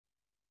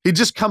He'd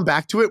just come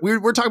back to it. We're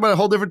talking about a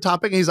whole different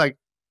topic. And he's like,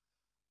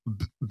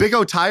 Big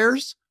O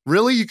tires?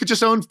 Really? You could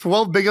just own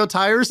 12 Big O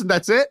tires and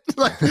that's it?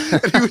 Like,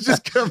 and he would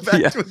just come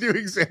back to a new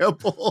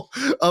example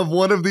of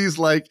one of these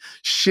like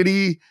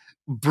shitty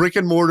brick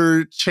and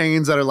mortar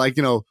chains that are like,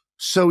 you know,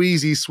 so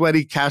easy,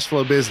 sweaty cash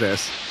flow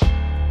business.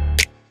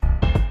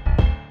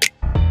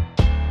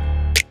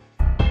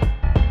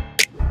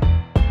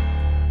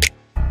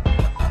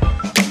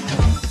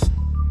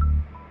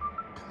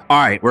 All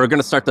right, we're going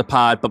to start the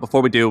pod, but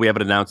before we do, we have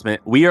an announcement.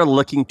 We are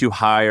looking to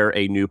hire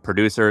a new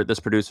producer.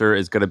 This producer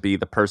is going to be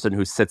the person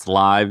who sits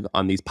live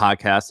on these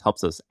podcasts,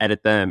 helps us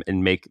edit them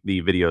and make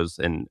the videos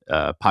and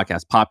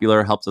podcasts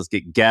popular, helps us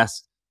get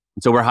guests.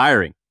 And so we're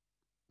hiring.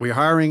 We're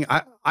hiring.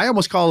 I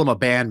almost call him a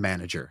band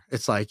manager.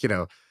 It's like, you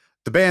know,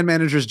 the band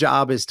manager's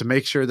job is to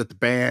make sure that the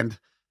band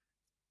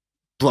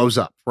blows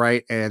up,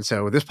 right? And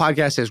so this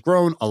podcast has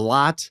grown a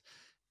lot.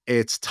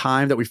 It's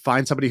time that we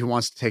find somebody who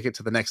wants to take it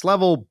to the next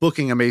level,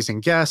 booking amazing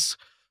guests,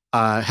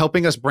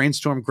 helping us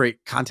brainstorm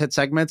great content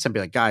segments and be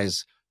like,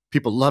 guys,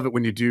 people love it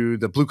when you do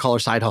the blue collar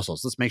side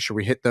hustles. Let's make sure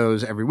we hit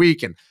those every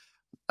week and,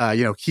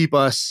 you know, keep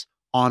us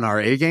on our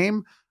A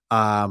game.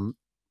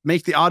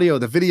 Make the audio,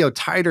 the video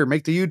tighter,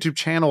 make the YouTube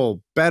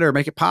channel better,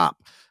 make it pop.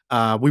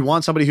 We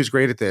want somebody who's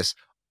great at this.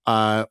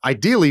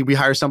 Ideally, we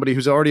hire somebody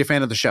who's already a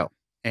fan of the show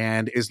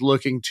and is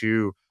looking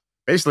to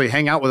basically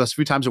hang out with us a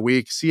few times a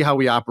week, see how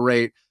we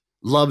operate,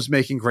 loves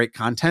making great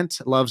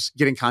content, loves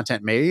getting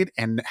content made,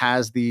 and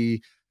has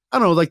the, I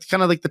don't know, like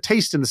kind of like the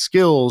taste and the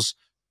skills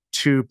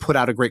to put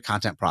out a great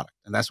content product.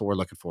 And that's what we're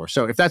looking for.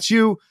 So if that's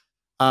you,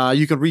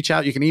 you can reach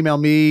out. You can email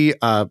me.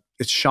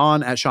 It's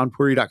Shaan at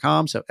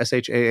ShaanPuri.com. So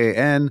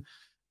SHAAN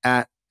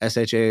at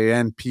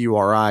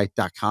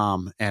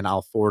SHAANPURI.com. And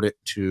I'll forward it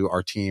to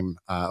our team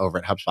over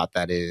at HubSpot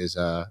that is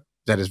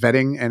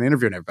vetting and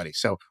interviewing everybody.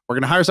 So we're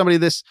going to hire somebody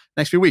this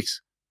next few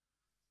weeks.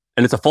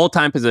 And it's a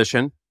full-time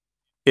position.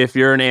 If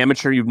you're an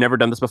amateur, you've never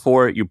done this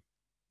before,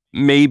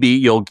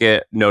 you'll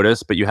get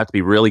noticed, but you have to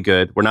be really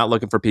good. We're not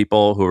looking for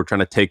people who are trying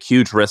to take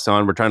huge risks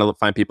on. We're trying to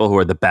find people who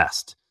are the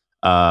best.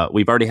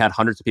 We've already had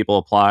hundreds of people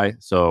apply,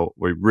 so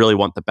we really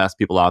want the best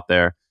people out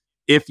there.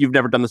 If you've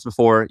never done this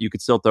before, you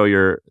could still throw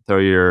your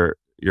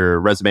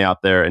resume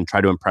out there and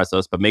try to impress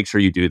us, but make sure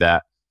you do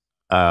that.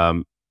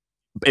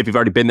 If you've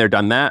already been there,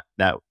 done that,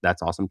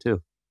 that's awesome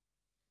too.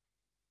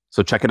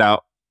 So check it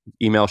out.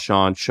 Email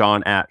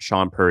Shaan at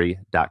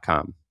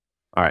ShaanPuri.com.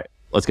 All right,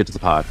 let's get to the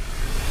pod.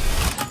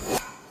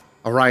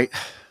 All right.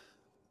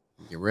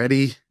 You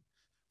ready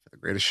for the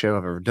greatest show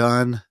I've ever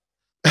done?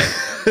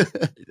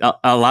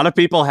 A lot of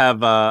people have,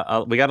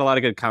 we got a lot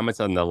of good comments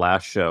on the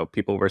last show.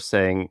 People were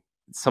saying,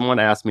 someone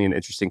asked me an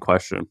interesting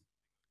question.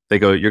 They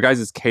go, your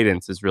guys'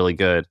 cadence is really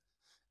good.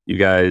 You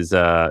guys,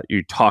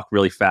 you talk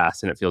really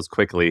fast and it feels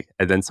quickly.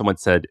 And then someone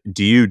said,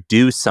 do you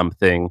do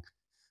something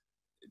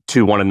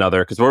to one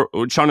another? Because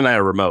Shaan and I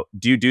are remote.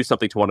 Do you do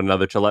something to one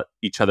another to let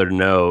each other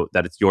know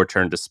that it's your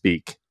turn to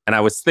speak? And I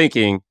was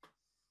thinking,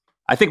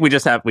 I think we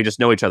just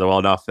know each other well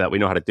enough that we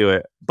know how to do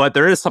it. But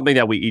there is something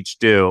that we each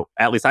do.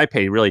 At least I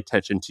pay really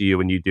attention to you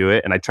when you do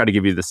it. And I try to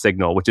give you the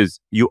signal, which is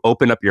you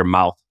open up your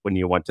mouth when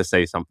you want to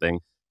say something.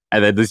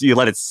 And then you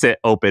let it sit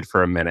open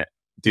for a minute.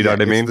 Do you know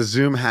what I mean? It's the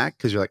Zoom hack,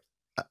 because you're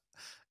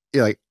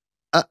like,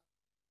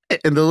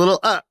 and the little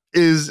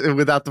is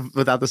without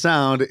the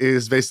sound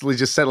is basically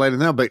just letting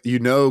them know, but you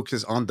know,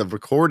 because on the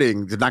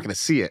recording they're not going to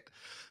see it,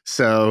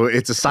 so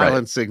it's a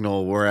silent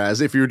signal.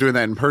 Whereas if you were doing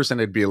that in person,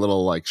 it'd be a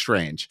little like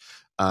strange.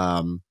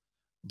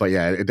 But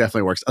yeah, it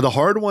definitely works. The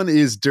hard one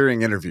is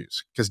during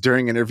interviews, because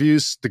during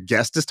interviews the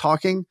guest is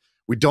talking.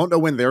 We don't know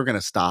when they're going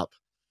to stop.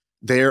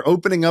 They're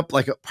opening up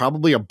like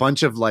probably a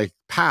bunch of like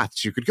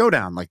paths you could go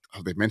down. Like,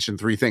 they mentioned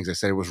 3 things. They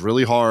said it was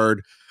really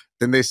hard.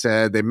 Then they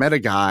said they met a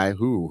guy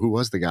who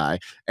was the guy,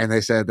 and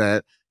they said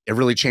that it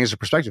really changed the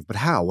perspective. But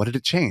how? What did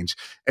it change?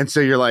 And so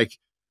you're like,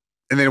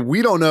 and then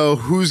we don't know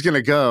who's going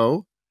to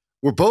go.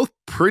 We're both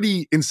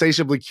pretty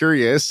insatiably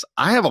curious.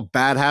 I have a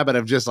bad habit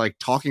of just like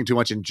talking too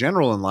much in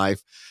general in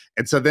life.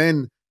 And so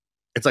then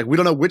it's like, we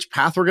don't know which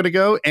path we're going to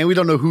go, and we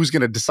don't know who's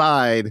going to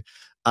decide.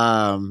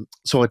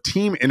 So a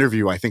team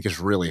interview, I think, is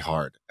really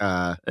hard.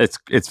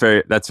 That's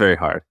very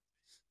hard.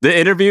 The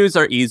interviews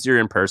are easier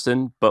in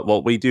person, but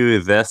what we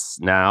do this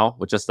now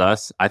with just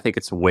us, I think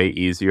it's way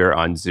easier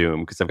on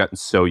Zoom because I've gotten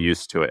so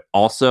used to it.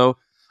 Also,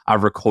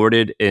 I've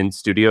recorded in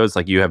studios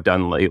like you have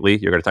done lately.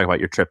 You're going to talk about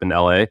your trip in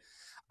LA.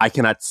 I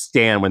cannot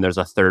stand when there's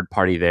a third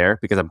party there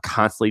because I'm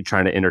constantly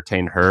trying to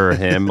entertain her or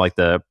him, like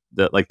the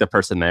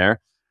person there.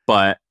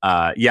 But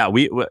yeah,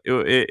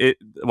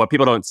 what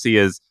people don't see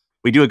is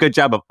we do a good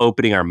job of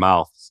opening our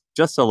mouths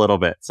just a little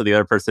bit so the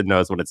other person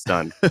knows when it's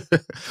done.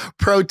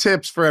 Pro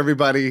tips for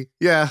everybody.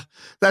 Yeah,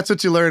 that's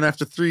what you learn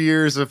after 3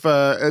 years of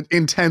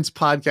intense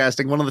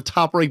podcasting, one of the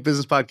top ranked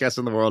business podcasts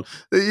in the world.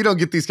 You don't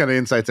get these kind of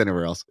insights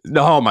anywhere else.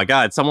 No, oh my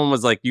God. Someone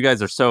was like, you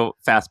guys are so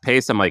fast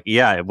paced. I'm like,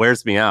 yeah, it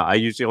wears me out. I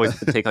usually always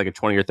take like a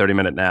 20 or 30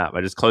 minute nap.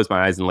 I just close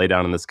my eyes and lay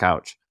down on this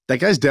couch. That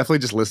guy's definitely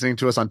just listening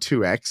to us on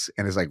 2X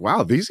and is like,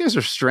 wow, these guys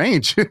are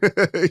strange. You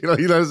know,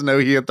 he doesn't know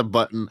he hit the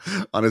button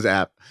on his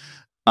app.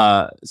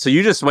 So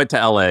you just went to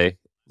LA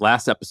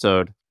last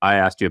episode. I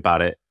asked you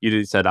about it.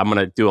 You said, I'm going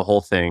to do a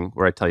whole thing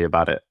where I tell you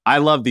about it. I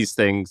love these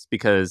things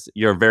because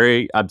you're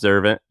very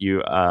observant.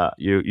 You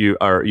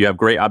have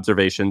great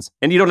observations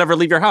and you don't ever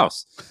leave your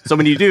house. So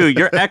when you do,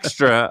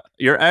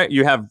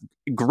 you have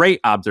great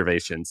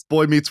observations.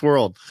 Boy meets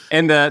world.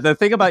 And the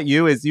thing about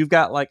you is you've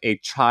got like a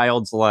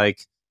child's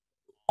like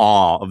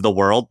awe of the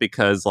world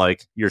because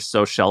like you're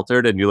so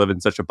sheltered and you live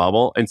in such a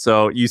bubble. And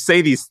so you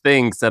say these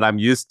things that I'm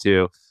used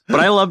to, but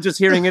I love just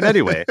hearing it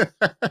anyway.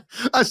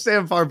 A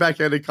Sam Farr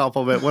backhanded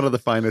compliment, one of the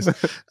finest.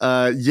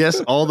 Yes,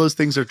 all those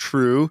things are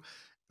true.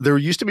 There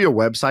used to be a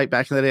website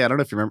back in the day. I don't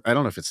know if you remember. I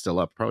don't know if it's still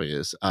up. Probably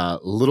is.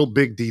 Little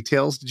Big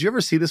Details. Did you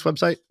ever see this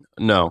website?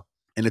 No.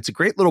 And it's a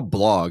great little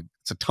blog.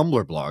 It's a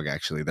Tumblr blog,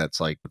 actually.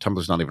 That's like,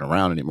 Tumblr's not even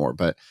around anymore.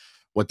 But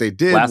what they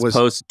did was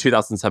post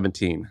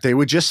 2017. They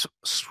would just,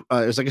 it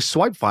was like a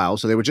swipe file.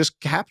 So they would just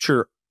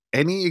capture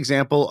any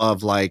example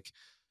of like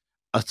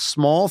a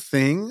small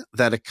thing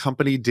that a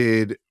company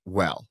did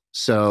well.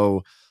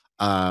 So,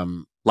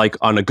 like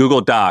on a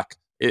Google Doc,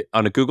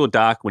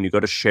 when you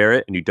go to share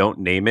it and you don't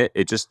name it,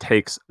 it just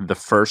takes the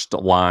first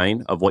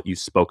line of what you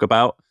spoke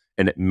about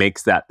and it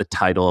makes that the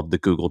title of the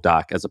Google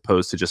Doc as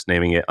opposed to just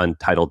naming it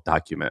untitled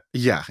document.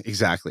 Yeah,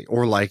 exactly.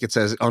 Or like it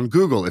says on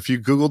Google, if you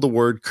Google the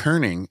word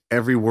kerning,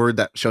 every word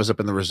that shows up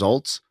in the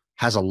results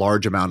has a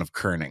large amount of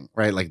kerning,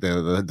 right? Like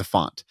the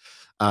font.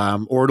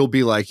 Or it'll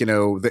be like,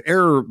 the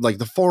error, like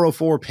the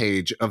 404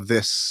 page of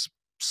this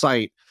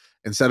site,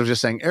 instead of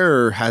just saying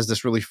error, has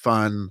this really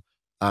fun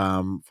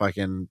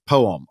fucking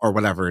poem or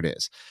whatever it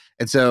is.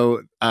 And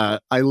so I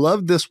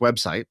love this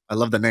website. I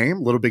love the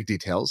name, Little Big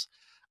Details.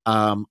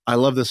 I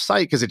love this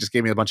site because it just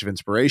gave me a bunch of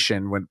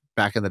inspiration when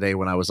back in the day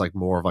when I was like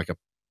more of like a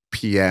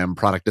PM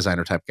product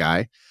designer type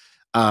guy.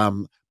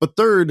 But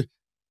third,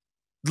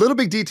 Little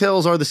Big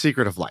Details are the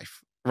secret of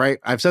life, right?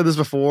 I've said this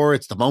before.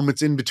 It's the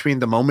moments in between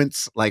the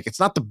moments. Like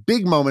it's not the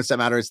big moments that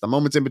matter. It's the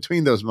moments in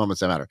between those moments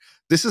that matter.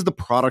 This is the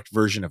product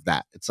version of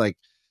that. It's like,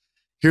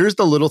 here's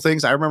the little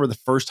things. I remember the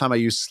first time I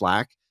used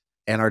Slack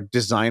and our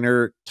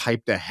designer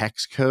typed a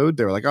hex code.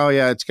 They were like, oh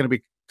yeah, it's going to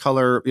be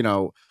color,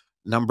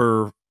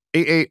 number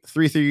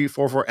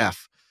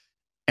 883344F.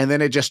 And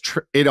then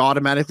it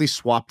automatically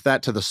swapped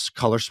that to the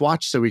color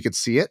swatch so we could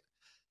see it.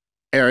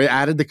 Or it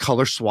added the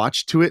color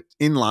swatch to it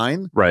in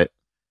line. Right.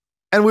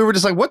 And we were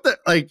just like, what the,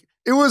 like,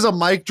 it was a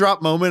mic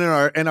drop moment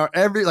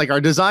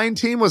our design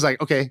team was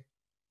like, okay,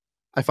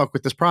 I fuck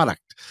with this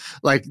product.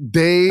 Like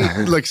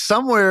like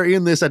somewhere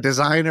in this, a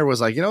designer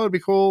was like, it'd be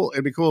cool.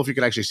 It'd be cool if you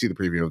could actually see the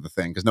preview of the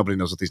thing because nobody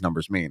knows what these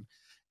numbers mean.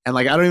 And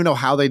like, I don't even know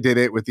how they did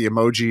it with the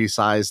emoji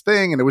size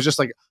thing. And it was just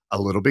like a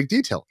little big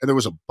detail. And there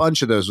was a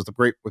bunch of those with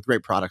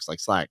great products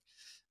like Slack.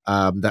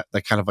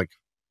 That kind of like,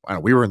 I don't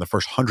know, we were in the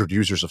first 100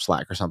 users of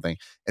Slack or something.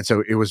 And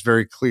so it was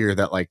very clear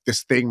that like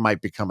this thing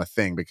might become a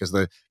thing because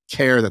the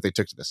care that they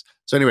took to this.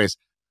 So anyways,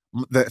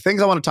 the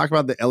things I want to talk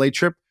about the LA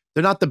trip,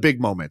 they're not the big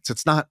moments.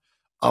 It's not,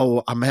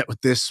 oh, I met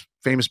with this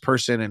famous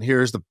person and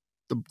here's the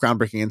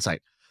groundbreaking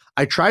insight.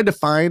 I tried to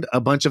find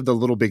a bunch of the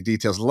little big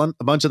details,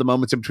 a bunch of the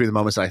moments in between the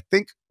moments that I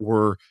think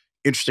were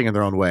interesting in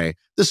their own way.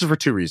 This is for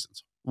two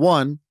reasons.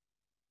 One,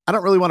 I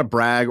don't really want to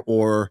brag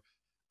or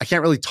I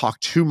can't really talk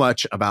too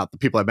much about the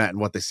people I met and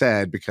what they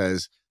said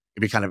because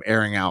it'd be kind of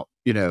airing out,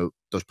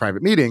 those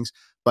private meetings.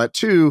 But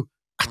two,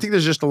 I think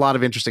there's just a lot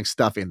of interesting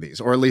stuff in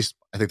these, or at least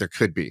I think there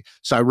could be.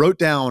 So I wrote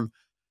down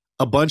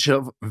a bunch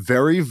of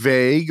very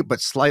vague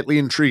but slightly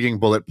intriguing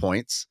bullet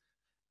points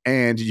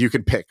and you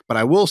can pick. But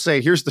I will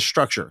say, here's the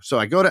structure. So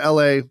I go to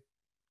LA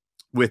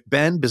with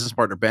Ben, business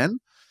partner Ben.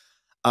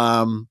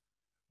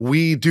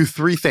 We do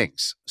three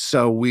things.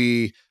 So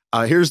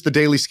here's the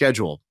daily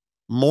schedule.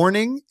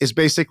 Morning is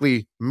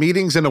basically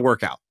meetings and a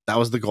workout. That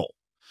was the goal.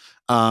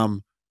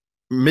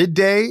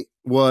 Midday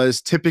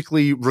was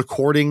typically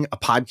recording a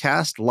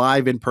podcast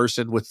live in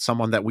person with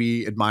someone that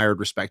we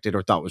admired, respected,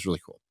 or thought was really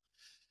cool.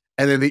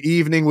 And then the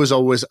evening was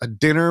always a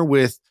dinner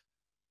with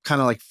kind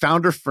of like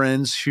founder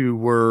friends who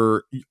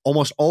were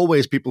almost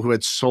always people who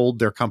had sold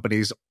their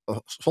companies,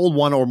 sold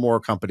one or more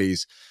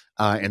companies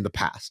in the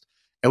past.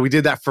 And we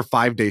did that for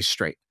 5 days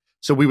straight.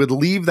 So we would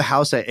leave the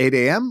house at 8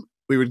 a.m.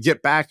 We would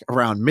get back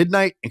around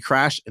midnight and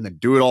crash and then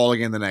do it all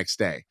again the next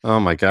day. Oh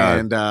my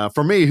God. And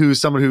for me, who's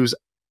someone who's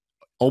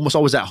almost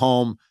always at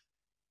home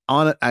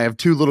I have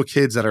two little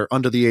kids that are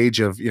under the age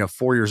of,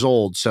 4 years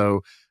old.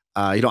 So,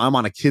 I'm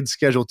on a kid's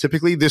schedule.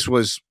 Typically this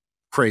was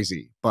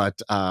crazy,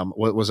 but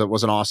was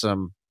an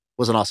awesome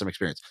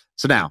experience.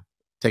 So now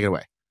take it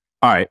away.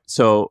 All right.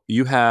 So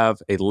you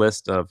have a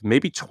list of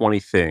maybe 20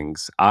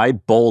 things. I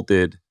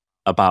bolded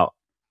about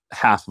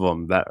half of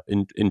them that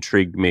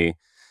intrigued me.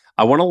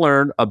 I want to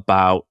learn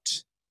about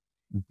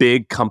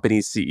big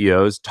company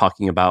CEOs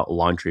talking about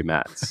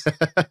laundromats.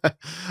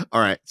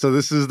 All right. So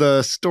this is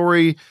the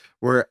story.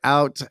 We're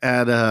out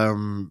at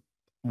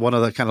one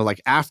of the kind of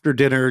like after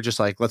dinner, just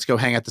like, let's go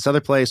hang at this other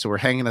place. So we're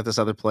hanging at this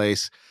other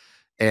place.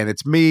 And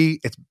it's me,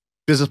 it's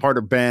business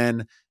partner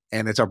Ben,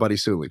 and it's our buddy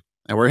Sully.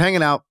 And we're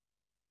hanging out.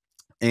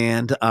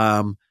 And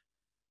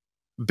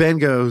Ben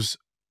goes,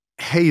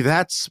 hey,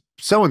 that's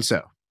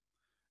so-and-so.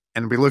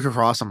 And we look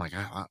across. I'm like,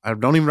 I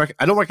don't even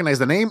I don't recognize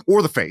the name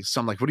or the face.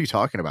 So I'm like, what are you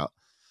talking about?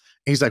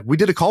 And he's like, we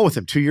did a call with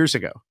him 2 years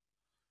ago.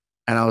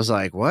 And I was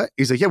like, what?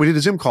 He's like, yeah, we did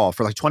a Zoom call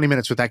for like 20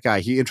 minutes with that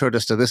guy. He introed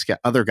us to this guy,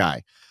 other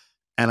guy.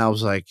 And I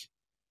was like,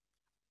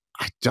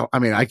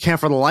 I can't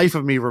for the life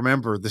of me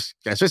remember this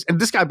guy's face. And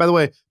this guy, by the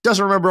way,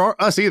 doesn't remember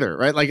us either,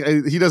 right? Like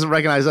he doesn't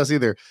recognize us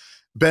either.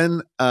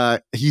 Ben,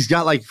 he's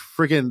got like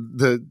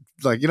freaking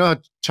how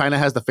China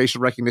has the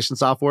facial recognition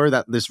software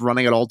that is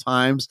running at all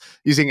times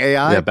using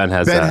AI. Yeah, Ben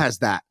has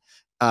that.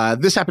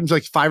 This happened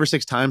like 5 or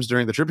 6 times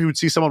during the trip. He would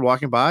see someone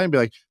walking by and be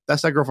like,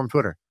 that's that girl from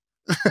Twitter.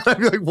 I'd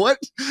be like, what?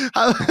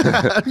 How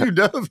do you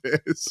know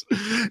this?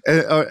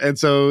 And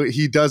so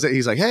he does it.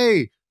 He's like,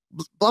 hey,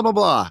 blah, blah,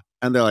 blah.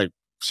 And they're like,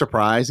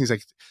 surprised. He's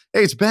like,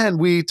 hey, it's Ben.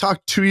 We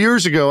talked 2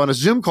 years ago on a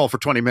Zoom call for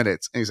 20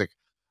 minutes. And he's like,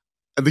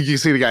 I think you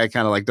see the guy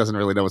kind of like doesn't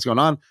really know what's going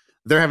on.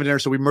 They're having dinner.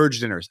 So we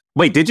merged dinners.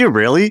 Wait, did you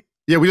really?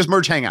 Yeah, we just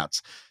merged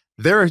hangouts.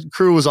 Their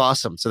crew was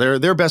awesome. So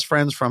they're best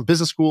friends from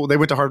business school. They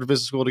went to Harvard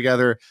Business School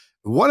together.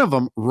 One of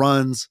them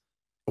is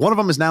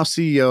now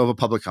CEO of a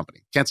public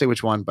company. Can't say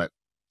which one, but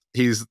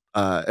he's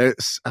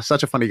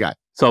such a funny guy.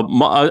 So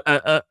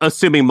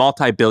assuming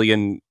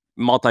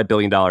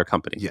multi-billion-dollar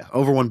company. Yeah,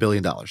 over $1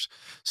 billion.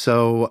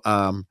 So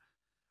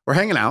we're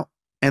hanging out.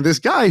 And this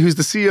guy who's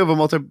the CEO of a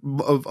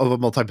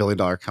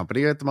multi-billion-dollar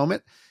company at the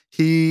moment,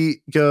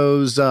 he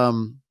goes,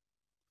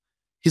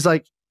 he's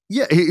like,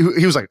 yeah,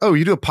 he was like, oh,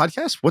 you do a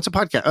podcast? What's a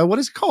podcast? What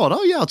is it called?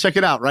 Oh, yeah, I'll check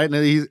it out. Right.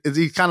 And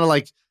he kind of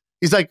like,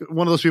 he's like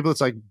one of those people that's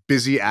like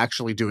busy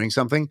actually doing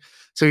something.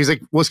 So he's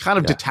like, was kind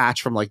of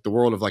detached from like the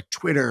world of like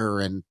Twitter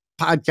and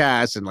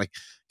podcasts and like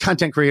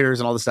content creators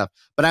and all this stuff.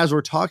 But as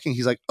we're talking,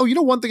 he's like, oh,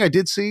 one thing I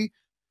did see?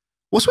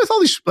 What's with all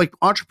these like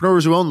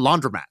entrepreneurs who own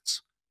laundromats?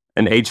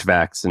 And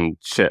HVACs and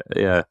shit.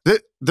 Yeah. They're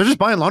just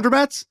buying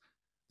laundromats?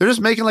 They're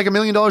just making like $1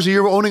 million a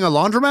year owning a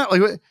laundromat?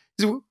 Like,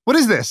 what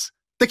is this?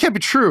 That can't be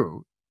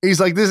true. He's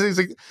like, this.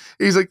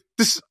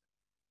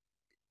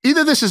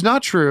 Either this is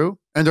not true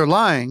and they're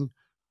lying,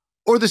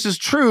 or this is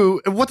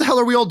true. And what the hell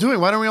are we all doing?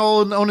 Why don't we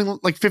all owning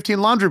like 15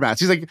 laundromats?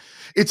 He's like,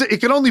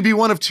 it can only be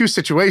one of 2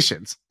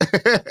 situations.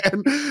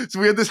 And so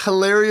we had this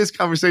hilarious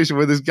conversation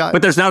with this guy.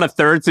 But there's not a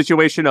third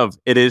situation of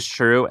it is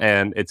true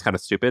and it's kind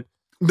of stupid.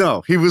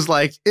 No, he was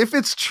like, if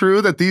it's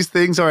true that these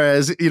things are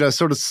as,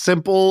 sort of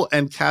simple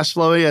and cash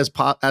flowy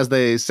as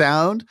they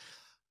sound,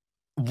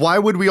 why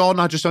would we all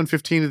not just own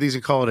 15 of these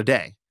and call it a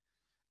day?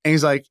 And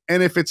he's like,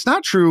 and if it's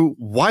not true,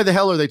 why the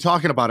hell are they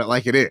talking about it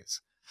like it is?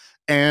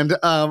 And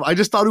I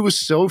just thought it was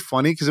so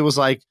funny because it was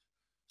like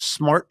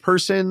smart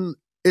person.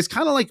 It's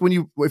kind of like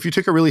if you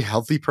took a really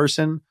healthy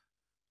person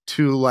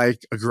to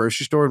like a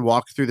grocery store and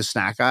walked through the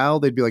snack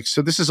aisle, they'd be like,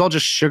 so this is all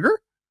just sugar?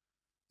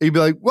 And you'd be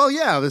like, well,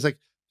 yeah. There's like,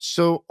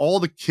 so all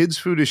the kids'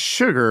 food is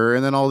sugar,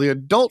 and then all the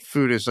adult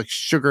food is like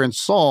sugar and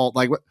salt.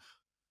 Like, what?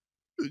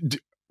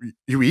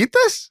 You eat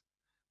this?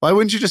 Why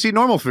wouldn't you just eat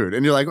normal food?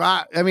 And you're like,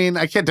 well,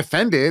 I can't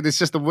defend it. It's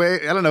just the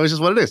way, I don't know. It's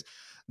just what it is.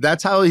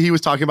 That's how he was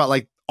talking about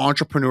like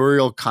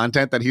entrepreneurial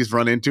content that he's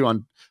run into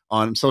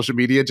on social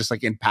media, just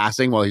like in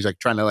passing while he's like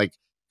trying to like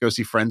go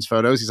see friends'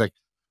 photos. He's like,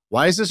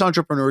 why is this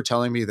entrepreneur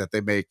telling me that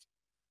they make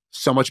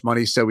so much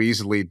money so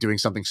easily doing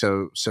something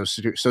so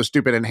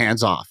stupid and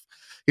hands off?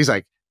 He's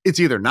like, it's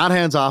either not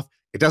hands off,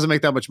 it doesn't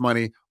make that much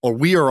money, or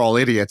we are all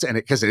idiots and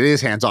because it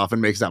is hands off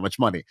and makes that much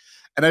money.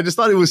 And I just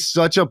thought it was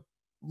such a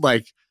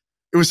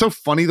it was so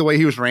funny the way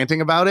he was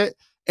ranting about it.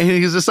 And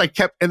he was just like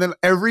and then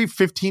every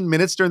 15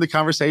 minutes during the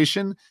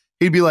conversation,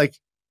 he'd be like,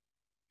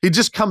 he'd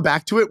just come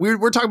back to it.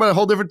 We're talking about a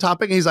whole different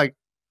topic. And he's like,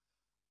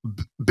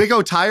 Big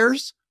O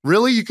tires?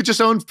 Really? You could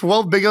just own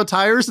 12 Big O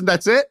tires and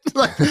that's it?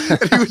 Like,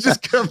 and he would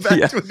just come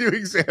back to a new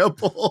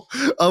example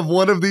of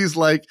one of these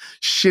like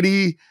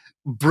shitty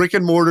brick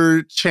and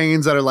mortar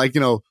chains that are like,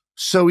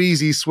 so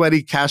easy,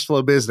 sweaty cash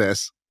flow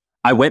business.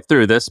 I went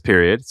through this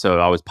period. So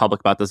I was public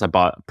about this. I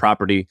bought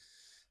property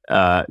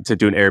to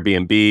do an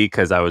Airbnb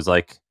because I was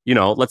like,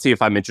 let's see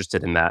if I'm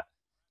interested in that.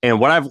 And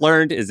what I've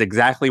learned is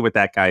exactly what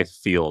that guy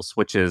feels,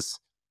 which is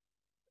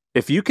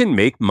if you can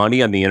make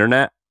money on the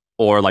internet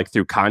or like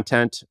through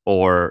content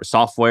or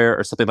software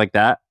or something like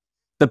that,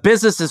 the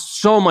business is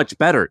so much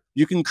better.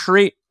 You can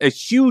create a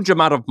huge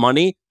amount of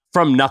money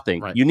from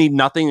nothing. Right. You need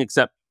nothing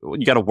except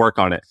you got to work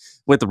on it.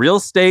 With real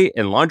estate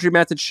and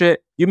laundromats and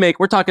shit,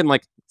 we're talking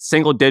like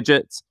single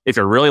digits. If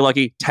you're really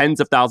lucky,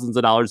 tens of thousands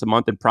of dollars a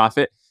month in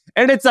profit.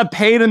 And it's a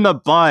pain in the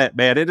butt,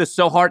 man. It is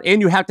so hard.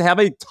 And you have to have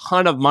a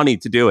ton of money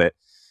to do it.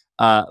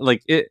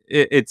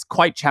 It's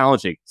quite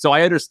challenging. So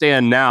I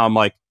understand now. I'm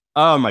like,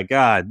 oh my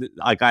God,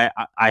 like I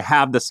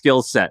have the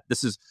skill set.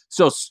 This is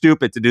so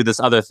stupid to do this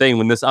other thing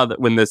when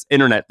this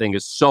internet thing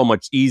is so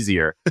much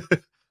easier.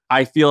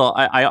 I feel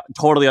I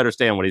totally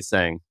understand what he's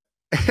saying.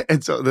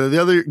 And so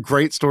the other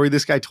great story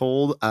this guy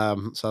told, so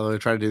I'm going to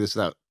try to do this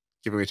without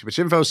giving away too much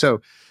info.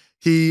 So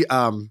he,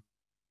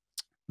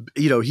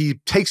 he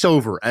takes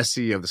over as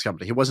CEO of this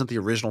company. He wasn't the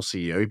original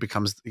CEO. He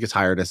gets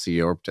hired as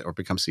CEO or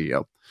becomes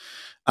CEO.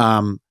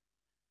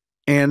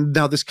 And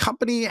now this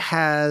company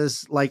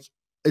has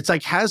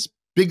has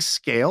big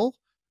scale,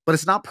 but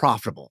it's not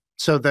profitable.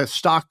 So the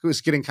stock was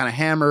getting kind of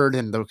hammered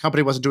and the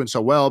company wasn't doing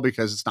so well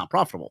because it's not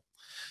profitable.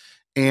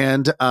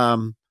 And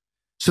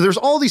so there's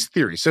all these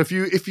theories. So if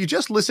you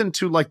just listen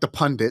to like the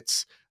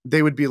pundits,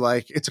 they would be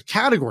like, it's a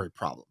category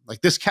problem.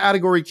 Like this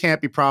category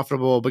can't be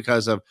profitable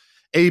because of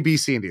A, B,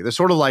 C, and D. They're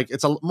sort of like,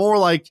 it's a more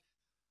like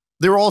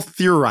they're all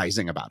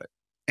theorizing about it.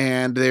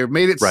 And they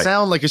made it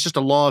sound like it's just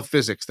a law of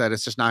physics that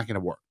it's just not going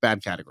to work.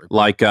 Bad category.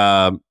 Like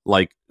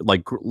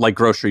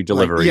grocery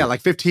delivery.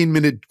 Like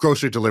 15-minute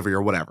grocery delivery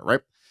or whatever,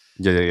 right?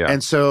 Yeah.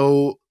 And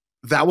so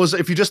that was,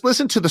 if you just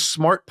listen to the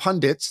smart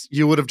pundits,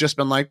 you would have just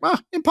been like,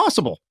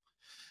 impossible.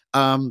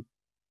 And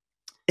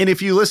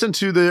if you listen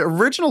to the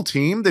original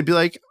team, they'd be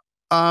like,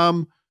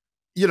 we're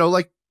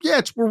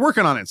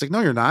working on it. It's like,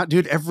 no, you're not,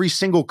 dude. Every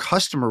single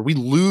customer, we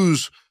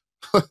lose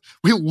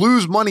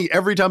money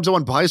every time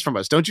someone buys from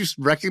us. Don't you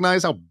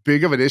recognize how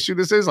big of an issue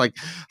this is? Like,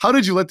 how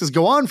did you let this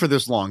go on for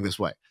this long this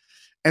way?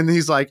 And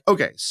he's like,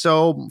 okay,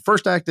 so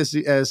first act as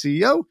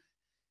CEO,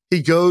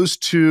 he goes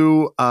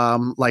to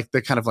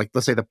the kind of like,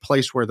 let's say the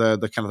place where the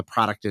kind of the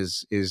product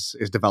is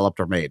developed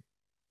or made.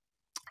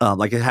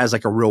 Like it has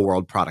like a real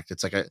world product.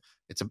 It's like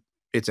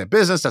it's a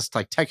business that's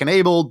like tech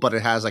enabled, but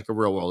it has like a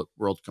real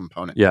world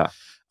component. Yeah.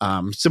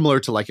 Similar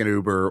to like an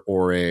Uber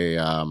or a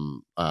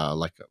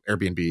like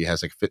Airbnb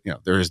has like,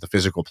 there is the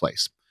physical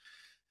place.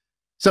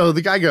 So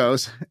the guy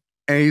goes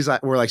and he's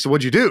like, we're like, so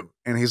what'd you do?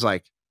 And he's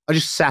like, I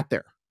just sat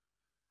there.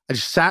 I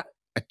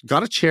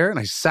got a chair and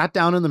I sat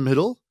down in the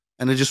middle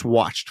and I just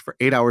watched for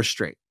 8 hours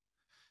straight.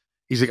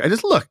 He's like, I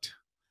just looked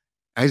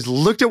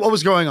at what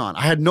was going on.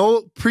 I had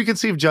no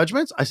preconceived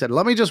judgments. I said,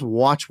 let me just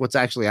watch what's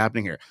actually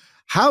happening here.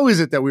 How is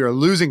it that we are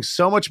losing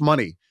so much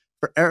money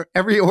for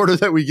every order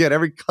that we get,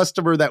 every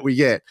customer that we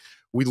get,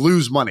 we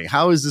lose money?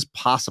 How is this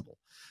possible?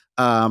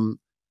 And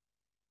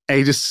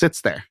he just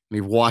sits there and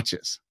he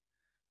watches.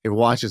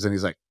 And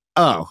he's like,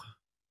 oh,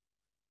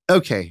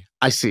 okay,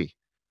 I see.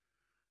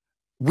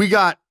 We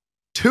got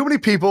too many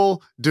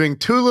people doing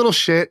too little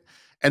shit,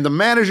 and the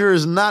manager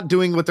is not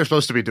doing what they're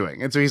supposed to be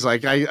doing. And so he's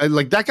like, I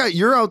like that guy,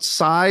 you're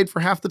outside for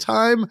half the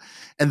time,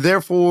 and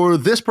therefore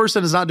this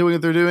person is not doing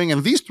what they're doing,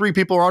 and these three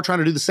people are all trying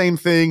to do the same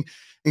thing. And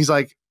he's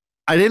like,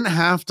 I didn't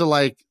have to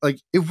like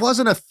it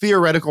wasn't a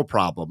theoretical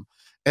problem,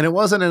 and it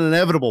wasn't an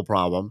inevitable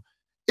problem.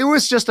 It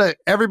was just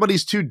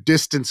everybody's too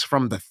distant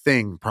from the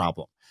thing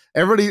problem.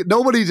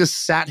 Nobody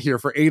just sat here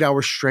for 8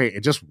 hours straight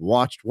and just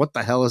watched what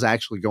the hell is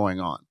actually going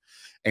on.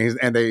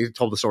 And they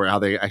told the story how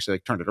they actually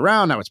like turned it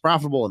around. Now it's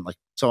profitable and like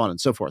so on and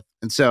so forth.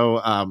 And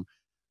so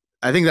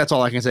I think that's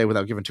all I can say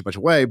without giving too much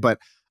away. But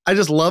I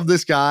just love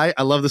this guy.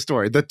 I love the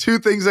story. The two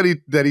things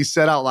that he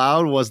said out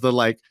loud was the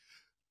like,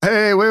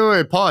 hey,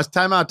 wait, pause,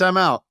 time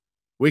out.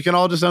 We can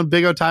all just own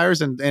Big O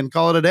tires and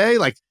call it a day.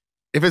 Like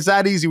if it's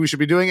that easy, we should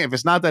be doing it. If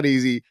it's not that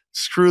easy,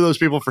 screw those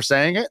people for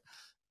saying it.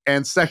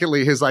 And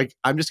secondly, his like,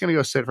 I'm just gonna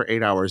go sit for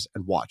 8 hours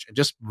and watch and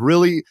just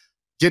really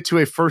get to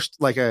a first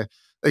like a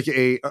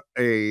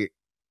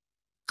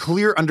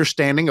clear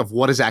understanding of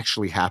what is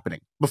actually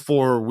happening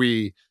before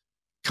we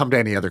come to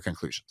any other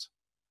conclusions.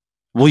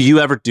 Will you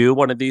ever do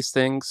one of these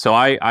things? So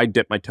I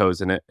dip my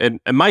toes in it. And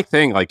my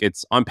thing, like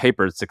it's on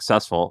paper, it's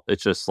successful.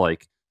 It's just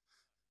like,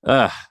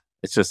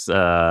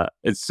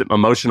 it's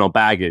emotional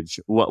baggage.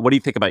 What do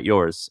you think about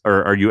yours?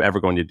 Or are you ever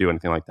going to do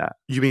anything like that?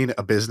 You mean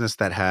a business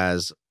that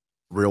has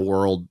real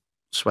world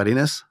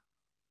sweatiness?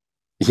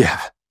 Yeah.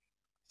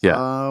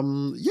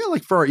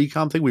 Like for our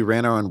e-com thing, we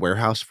ran our own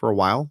warehouse for a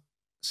while.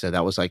 So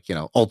that was like,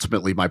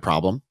 ultimately my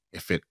problem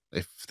if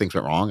things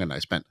went wrong. And I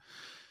spent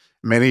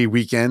many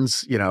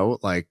weekends,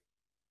 like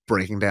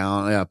breaking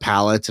down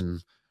pallets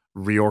and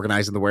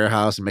reorganizing the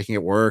warehouse and making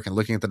it work and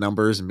looking at the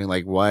numbers and being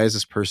like, why is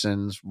this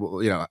person's,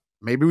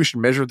 maybe we should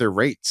measure their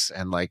rates.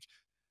 And like,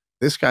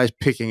 this guy's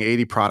picking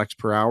 80 products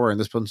per hour and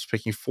this one's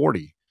picking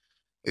 40.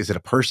 Is it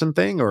a person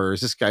thing or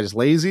is this guy just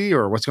lazy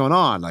or what's going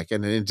on? Like,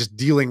 and just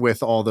dealing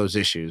with all those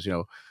issues,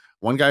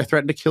 one guy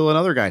threatened to kill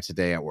another guy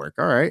today at work.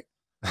 All right.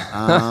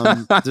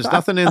 There's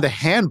nothing in the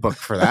handbook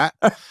for that.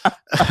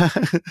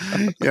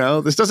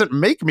 This doesn't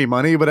make me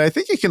money, but I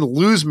think it can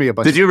lose me a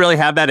bunch. Did you really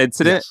have that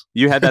incident? Yes.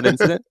 You had that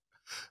incident?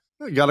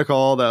 I got a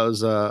call that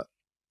was,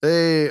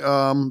 hey,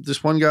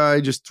 this one guy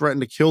just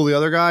threatened to kill the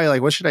other guy.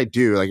 Like, what should I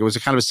do? Like, it was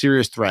a kind of a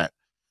serious threat.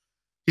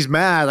 He's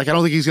mad. Like, I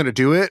don't think he's going to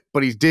do it,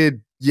 but he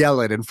did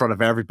yell it in front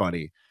of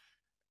everybody.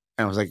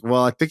 And I was like,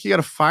 well, I think you got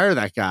to fire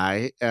that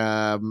guy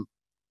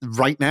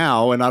right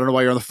now. And I don't know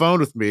why you're on the phone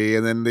with me.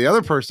 And then the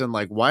other person,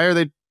 like, why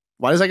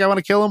does that guy want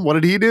to kill him? What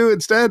did he do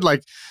instead?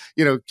 Like,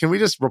 can we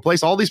just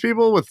replace all these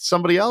people with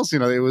somebody else? It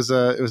was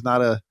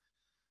not a,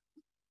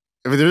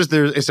 I mean,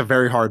 it's a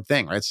very hard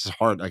thing, right? It's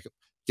hard, like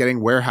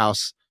getting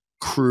warehouse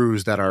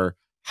crews that are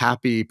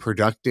happy,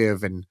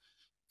 productive, and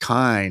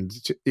kind,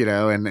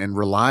 and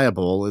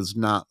reliable is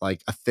not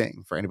like a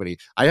thing for anybody.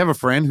 I have a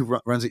friend who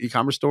runs an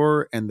e-commerce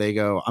store and they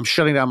go, I'm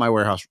shutting down my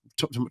warehouse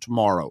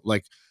tomorrow.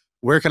 Like,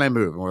 where can I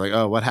move? And we're like,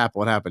 oh, what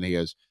happened? He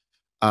goes,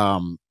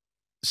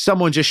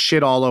 someone just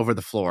shit all over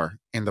the floor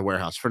in the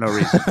warehouse for no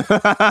reason. And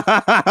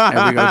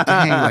we go,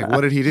 dang, like,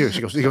 what did he do? He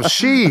goes,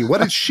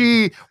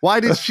 why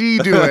did she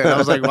do it? And I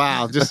was like,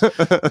 wow, just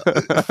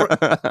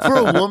for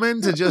a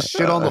woman to just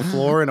shit on the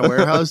floor in a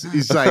warehouse,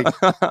 he's like,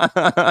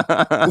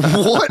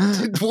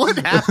 what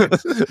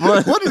happened?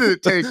 What did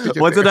it take to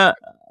get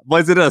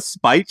was it a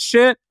spite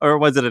shit or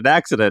was it an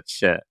accident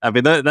shit? I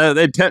mean,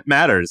 the intent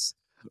matters.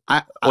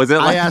 I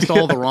asked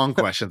all the wrong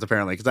questions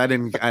apparently because I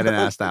didn't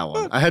ask that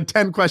one. I had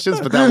 10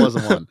 questions, but that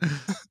wasn't one.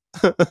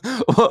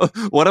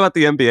 What about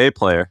the NBA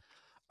player?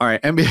 All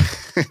right,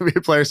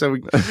 NBA player. So we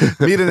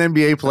meet an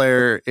NBA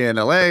player in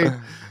LA.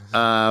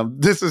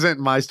 This isn't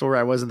my story.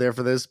 I wasn't there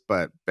for this,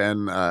 but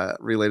Ben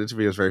related to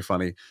me. It was very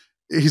funny.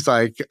 He's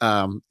like,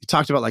 he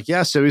talked about like,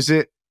 yeah. So is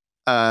it?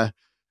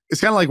 It's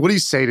kind of like, what do you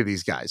say to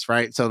these guys,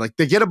 right? So like,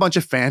 they get a bunch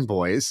of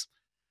fanboys,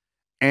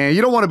 and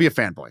you don't want to be a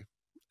fanboy.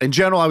 In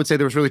general, I would say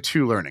there was really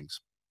two learnings.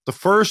 The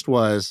first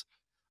was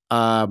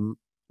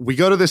we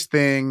go to this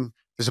thing.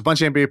 There's a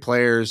bunch of NBA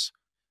players,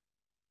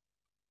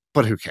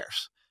 but who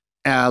cares?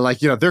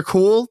 Like, you know, they're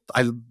cool.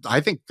 I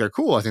think they're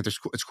cool. I think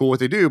it's cool what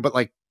they do. But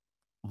like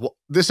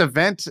this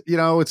event, you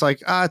know, it's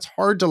like it's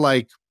hard to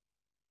like.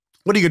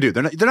 What are you gonna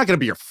do? They're not gonna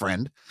be your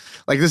friend.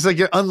 Like this is like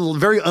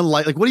very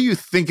unlikely. Like, what do you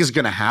think is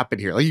gonna happen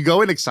here? Like you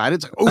go in excited.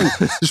 It's like,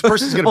 oh, this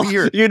person's gonna be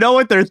here. You know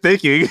what they're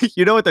thinking.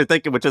 You know what they're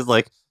thinking, which is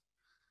like,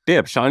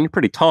 damn, Shaan, you're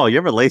pretty tall. You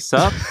ever lace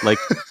up? Like,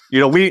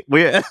 you know, we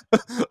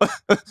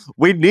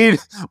need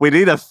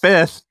a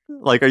fifth.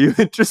 Like, are you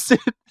interested?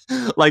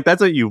 Like,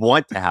 that's what you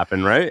want to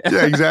happen, right?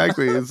 Yeah,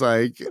 exactly. It's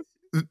like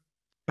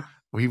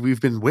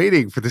we've been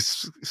waiting for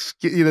this,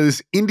 you know,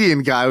 this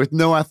Indian guy with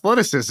no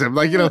athleticism.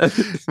 Like, you know,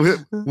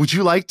 would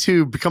you like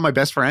to become my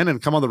best friend and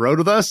come on the road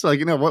with us? Like,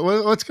 you know,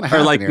 what's going to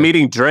happen? Or like here?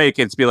 Meeting Drake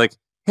and to be like,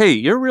 hey,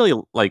 you're really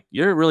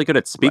good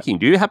at speaking.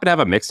 Right. Do you happen to have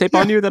a mixtape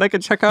on you that I can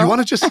check out? You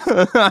want to just hit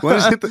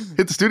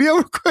the studio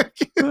real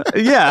quick?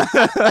 Yeah.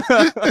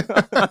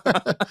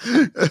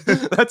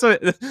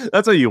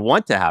 That's what you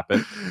want to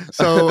happen.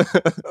 So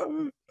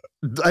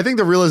I think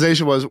the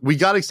realization was we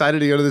got excited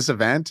to go to this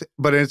event,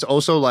 but it's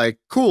also like,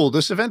 cool,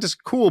 this event is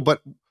cool,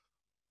 but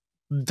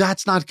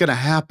that's not going to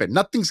happen.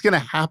 Nothing's going to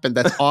happen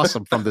that's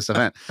awesome from this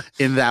event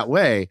in that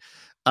way.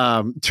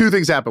 Two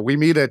things happen. We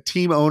meet a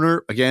team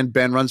owner. Again,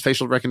 Ben runs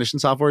facial recognition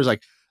software. He's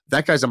like,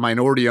 that guy's a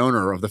minority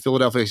owner of the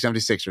Philadelphia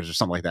 76ers or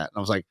something like that. And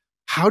I was like,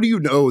 how do you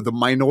know the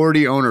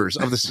minority owners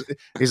of this?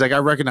 He's like, I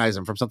recognize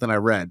him from something I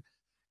read.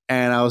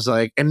 And I was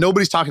like, and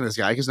nobody's talking to this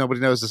guy because nobody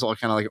knows this all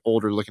kind of like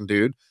older looking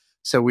dude.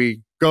 So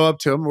we go up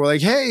to him. We're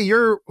like, hey,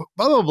 you're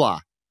blah, blah,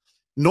 blah.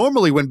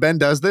 Normally when Ben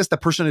does this, the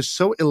person is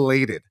so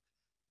elated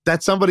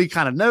that somebody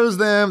kind of knows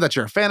them, that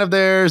you're a fan of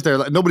theirs. They're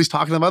like, nobody's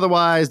talking to them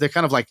otherwise. They're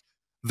kind of like,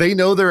 they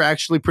know they're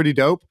actually pretty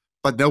dope,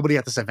 but nobody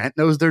at this event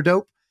knows they're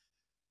dope.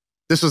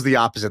 This was the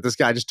opposite. This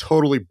guy just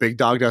totally big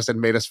dogged us and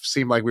made us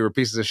seem like we were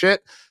pieces of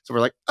shit. So we're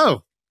like,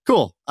 oh,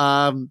 cool.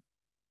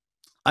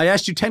 I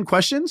asked you 10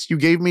 questions. You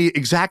gave me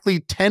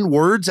exactly 10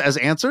 words as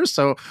answers.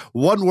 So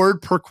 1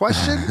 word per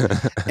question.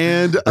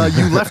 And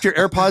you left your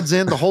AirPods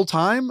in the whole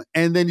time.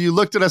 And then you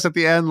looked at us at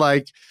the end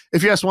like,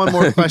 if you ask one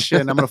more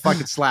question, I'm going to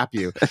fucking slap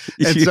you.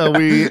 And so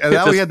we had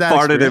that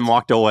farted experience. And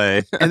walked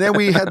away. And then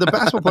we had the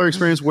basketball player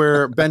experience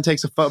where Ben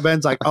takes a photo.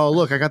 Ben's like, oh,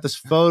 look, I got this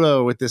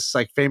photo with this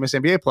like famous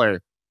NBA player.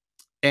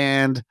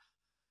 And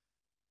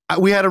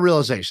we had a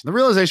realization. The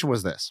realization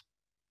was this.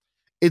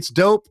 It's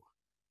dope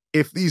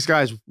if these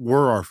guys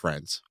were our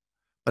friends,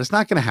 but it's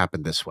not going to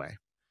happen this way.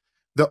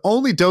 The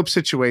only dope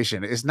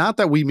situation is not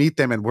that we meet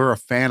them and we're a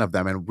fan of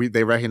them and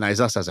they recognize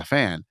us as a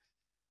fan,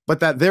 but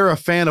that they're a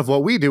fan of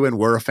what we do and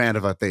we're a fan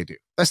of what they do.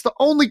 That's the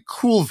only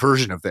cool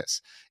version of this,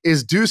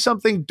 is do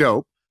something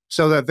dope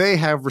so that they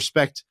have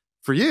respect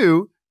for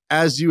you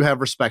as you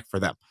have respect for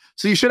them.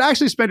 So you should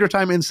actually spend your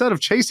time, instead of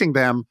chasing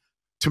them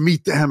to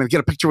meet them and get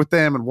a picture with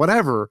them and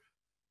whatever,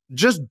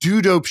 just do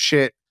dope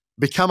shit,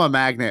 become a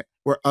magnet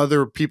where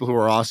other people who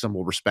are awesome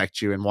will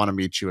respect you and want to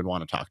meet you and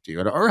want to talk to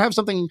you, or have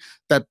something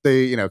that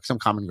they, you know, some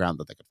common ground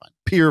that they could find.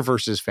 Peer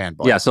versus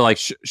fanboy. Yeah. So like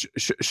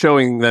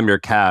showing them your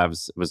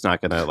calves was not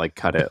going to like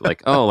cut it.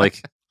 Like, oh,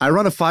 like I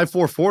run a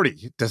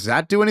 5.440. Does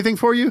that do anything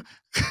for you?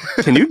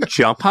 Can you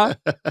jump high?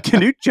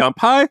 Can you jump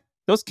high?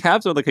 Those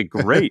calves are looking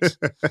great.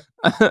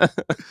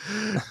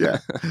 Yeah.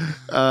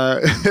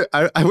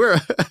 I wear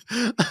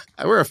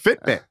a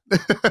Fitbit.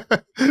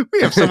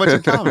 We have so much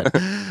in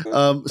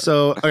common.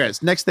 So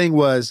next thing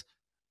was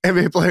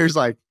NBA players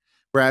like,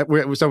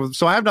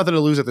 so I have nothing to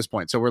lose at this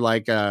point. So we're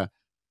like,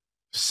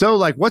 so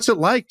like, what's it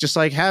like? Just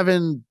like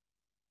having,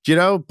 you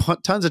know,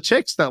 tons of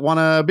chicks that want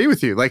to be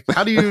with you. Like,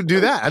 how do you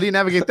do that? How do you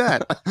navigate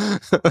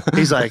that?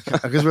 He's like,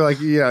 because we're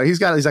like, you know, he's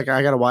like,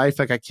 I got a wife,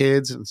 I got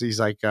kids. And so he's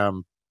like,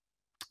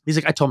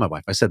 I told my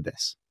wife, I said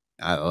this.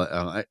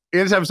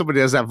 Anytime somebody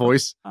does that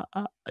voice,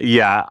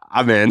 yeah,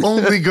 I'm in.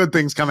 Only good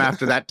things come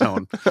after that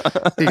tone.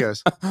 He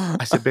goes,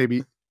 I said,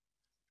 baby,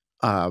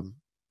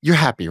 you're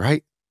happy,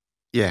 right?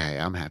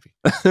 Yeah, I'm happy.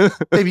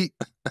 Baby,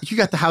 you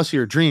got the house of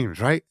your dreams,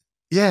 right?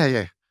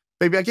 Yeah.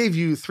 Baby, I gave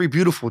you 3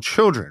 beautiful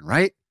children,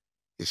 right?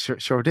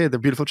 Sure did. They're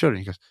beautiful children.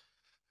 He goes,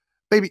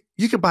 baby,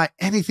 you can buy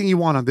anything you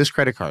want on this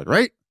credit card,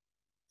 right?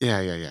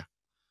 Yeah.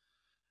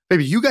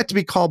 Baby, you got to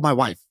be called my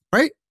wife,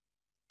 right?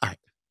 All right.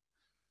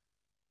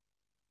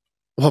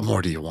 What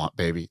more do you want,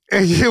 baby?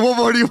 What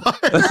more do you want?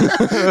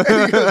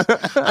 And he goes,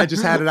 I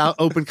just had an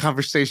open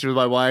conversation with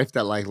my wife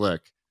that like,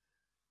 look,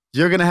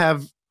 you're going to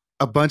have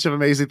a bunch of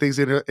amazing things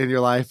in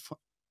your life.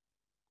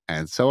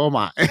 And so am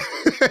I. And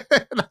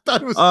I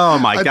thought it was, oh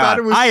my God.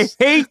 I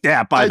hate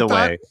that, by the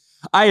way.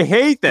 I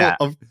hate that.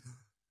 Well,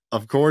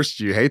 of course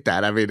you hate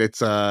that. I mean,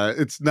 it's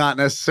not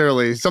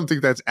necessarily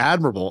something that's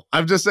admirable.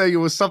 I'm just saying it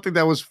was something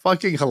that was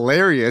fucking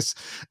hilarious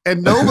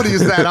and nobody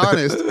is that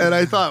honest. And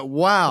I thought,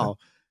 wow,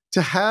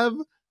 to have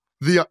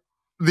the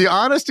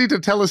honesty to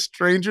tell a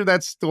stranger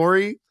that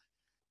story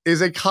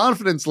is a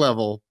confidence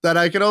level that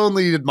I can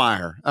only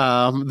admire.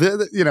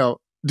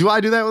 Do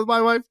I do that with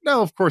my wife?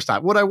 No, of course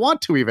not. Would I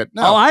want to even?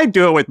 No. Oh, I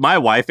do it with my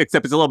wife,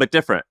 except it's a little bit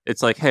different.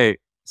 It's like, hey,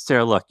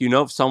 Sarah, look,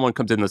 if someone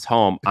comes in this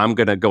home, I'm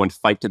going to go and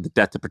fight to the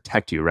death to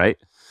protect you, right?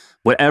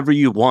 Whatever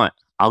you want,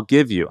 I'll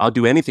give you. I'll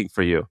do anything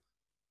for you.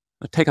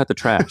 Take out the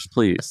trash,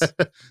 please.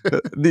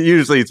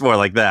 Usually it's more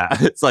like that.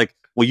 It's like,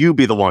 will you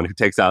be the one who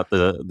takes out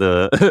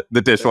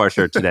the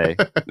dishwasher today?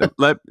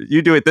 Let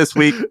you do it this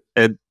week,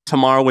 and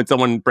tomorrow when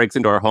someone breaks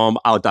into our home,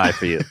 I'll die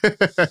for you.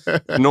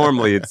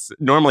 Normally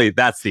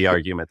that's the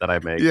argument that I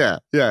make. Yeah.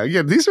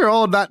 Again, these are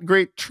all not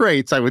great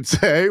traits, I would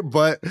say,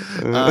 but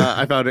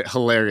I found it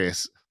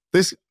hilarious.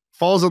 This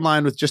falls in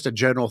line with just a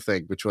general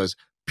thing, which was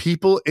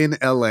people in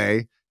LA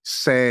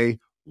say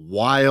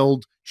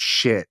wild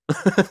shit.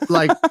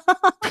 Like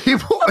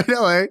people in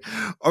LA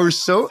are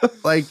so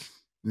like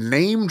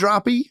name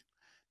droppy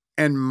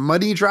and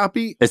money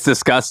droppy. It's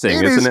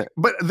disgusting, isn't it?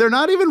 But they're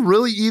not even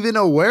really even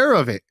aware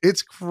of it.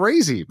 It's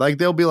crazy. Like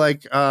they'll be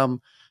like, this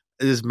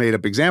is made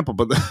up example,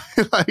 but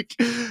like,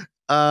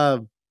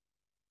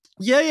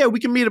 yeah, we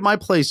can meet at my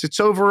place.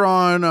 It's over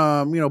on,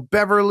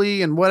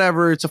 Beverly and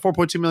whatever. It's a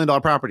 $4.2 million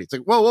property. It's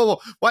like, whoa.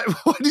 Why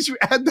did you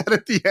add that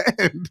at the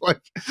end?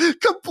 Like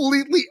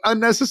completely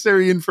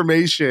unnecessary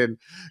information,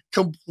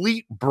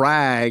 complete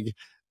brag.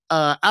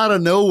 Out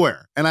of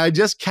nowhere. And I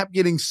just kept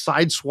getting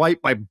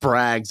sideswiped by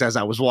brags as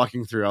I was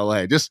walking through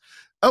LA. Just,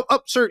 oh,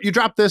 sir, you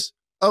dropped this.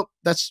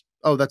 That's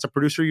a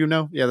producer,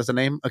 Yeah, that's a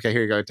name. Okay,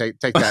 here you go. Take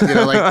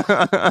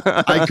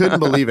that. I couldn't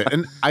believe it.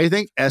 And I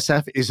think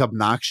SF is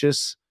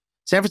obnoxious.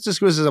 San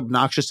Francisco is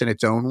obnoxious in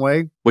its own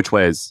way. Which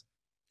ways?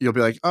 You'll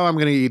be like, oh, I'm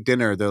going to eat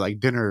dinner. They're like,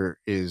 dinner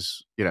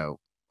is,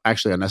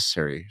 actually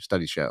unnecessary.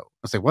 Study show.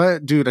 I was like,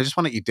 what? Dude, I just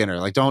want to eat dinner.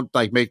 Like, don't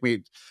like make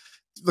me...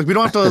 Like we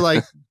don't have to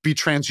like be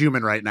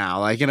transhuman right now.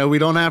 Like, we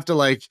don't have to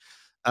like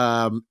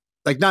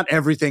not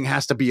everything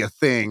has to be a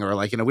thing or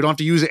like, we don't have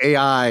to use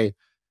AI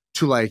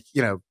to like,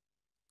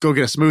 go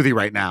get a smoothie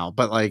right now.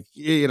 But like,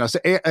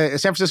 San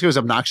Francisco is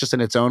obnoxious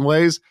in its own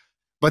ways,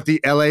 but the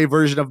LA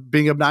version of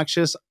being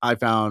obnoxious, I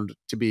found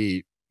to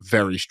be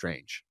very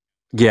strange.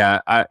 Yeah.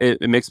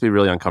 It makes me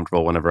really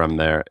uncomfortable whenever I'm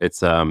there.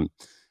 It's,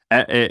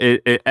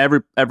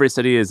 every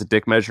city is a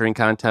dick measuring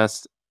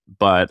contest.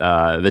 But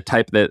the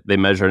type that they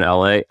measure in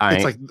LA,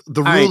 it's like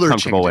the ruler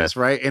changes,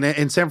 right? And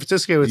in San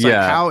Francisco, it's like,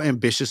 how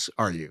ambitious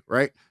are you,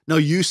 right? No,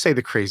 you say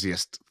the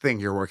craziest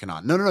thing you're working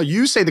on. No,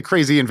 you say the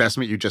crazy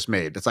investment you just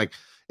made. It's like,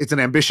 it's an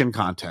ambition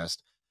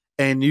contest.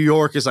 And New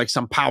York is like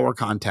some power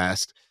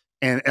contest.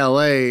 And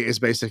LA is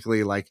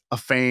basically like a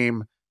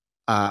fame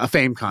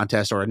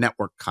contest or a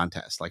network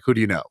contest. Like, who do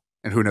you know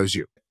and who knows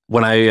you?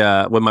 When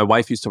my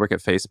wife used to work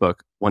at Facebook,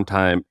 one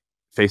time,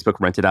 Facebook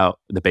rented out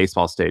the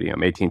baseball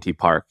stadium, AT&T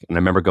Park. And I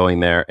remember going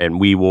there and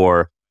we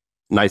wore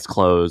nice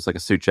clothes, like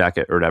a suit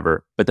jacket or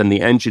whatever. But then the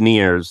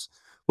engineers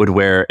would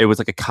it was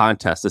like a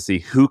contest to see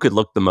who could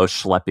look the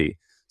most schleppy.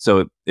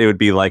 So it would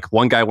be like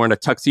one guy wearing a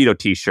tuxedo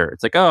t-shirt.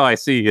 It's like, oh, I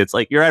see. It's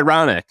like, you're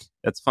ironic.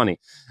 That's funny.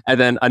 And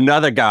then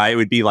another guy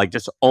would be like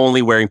just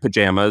only wearing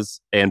pajamas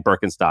and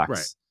Birkenstocks.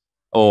 Right.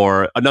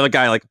 Or another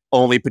guy like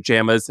only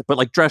pajamas, but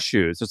like dress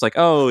shoes. It's like,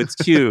 oh, it's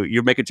cute.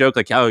 You make a joke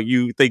like, oh,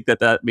 you think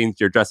that means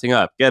you're dressing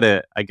up. Get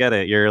it. I get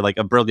it. You're like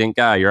a brilliant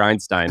guy. You're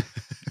Einstein.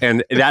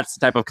 And that's the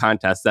type of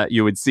contest that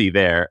you would see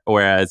there.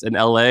 Whereas in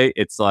LA,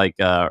 it's like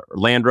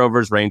Land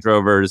Rovers, Range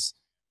Rovers,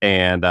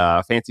 and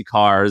fancy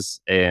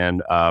cars.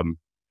 And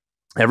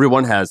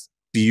everyone has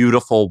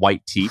beautiful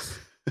white teeth.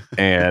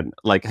 And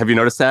like, have you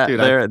noticed that?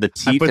 Dude, the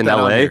teeth in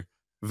LA?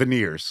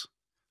 Veneers.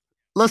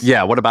 What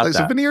about that?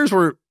 So veneers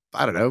were...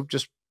 I don't know,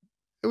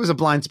 it was a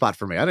blind spot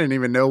for me. I didn't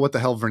even know what the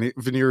hell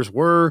veneers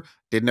were.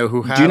 Didn't know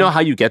who had. Do you know how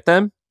you get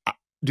them?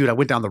 Dude, I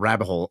went down the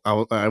rabbit hole.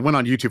 I went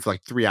on YouTube for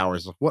like 3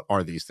 hours. What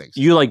are these things?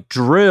 You like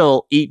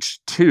drill each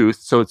tooth,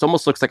 so it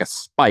almost looks like a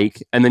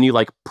spike, and then you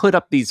like put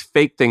up these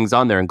fake things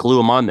on there and glue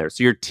them on there.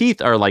 So your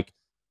teeth are like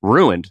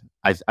ruined.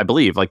 I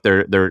believe like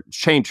they're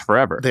changed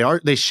forever.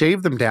 They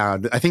shave them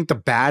down. I think the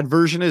bad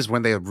version is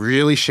when they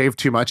really shave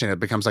too much and it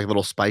becomes like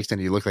little spikes and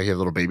you look like you have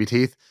little baby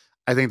teeth.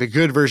 I think the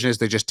good version is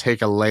they just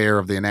take a layer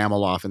of the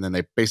enamel off and then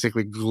they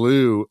basically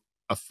glue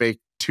a fake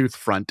tooth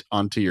front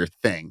onto your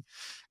thing.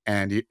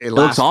 And it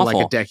lasts for like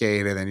a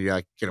decade and then you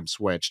like get them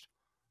switched.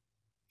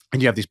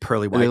 and you have these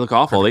pearly white And they look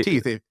awful.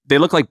 teeth. They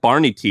look like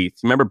Barney teeth.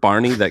 Remember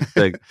Barney,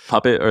 the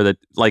puppet, or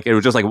it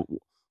was just like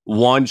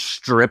one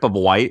strip of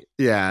white.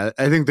 Yeah,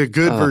 I think the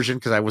good version,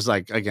 because I was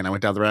like, again, I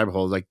went down the rabbit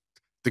hole. Like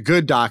the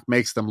good doc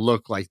makes them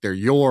look like they're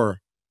your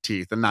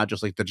teeth and not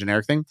just like the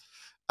generic thing.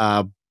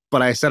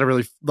 But I said, I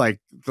really like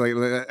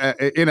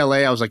in LA,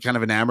 I was like kind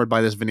of enamored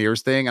by this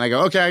veneers thing. And I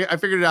go, okay, I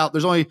figured it out.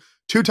 There's only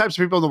two types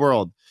of people in the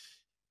world: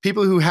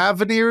 people who have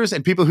veneers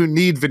and people who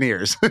need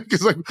veneers.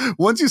 Because like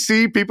once you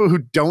see people who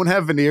don't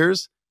have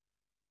veneers,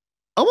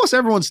 almost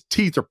everyone's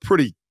teeth are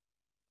pretty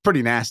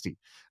nasty.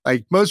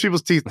 Like most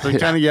people's teeth are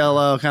kind of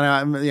yellow,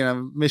 kind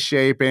of,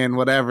 misshapen,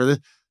 whatever.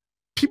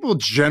 People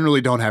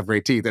generally don't have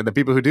great teeth. And the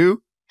people who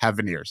do have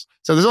veneers.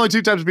 So there's only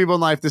two types of people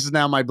in life. This is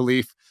now my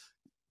belief.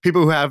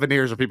 People who have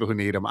veneers or people who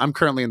need them. I'm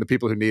currently in the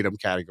people who need them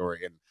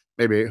category. And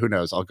maybe, who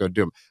knows, I'll go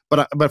do them.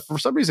 But for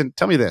some reason,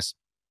 tell me this.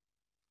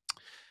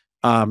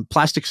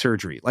 Plastic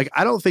surgery. Like,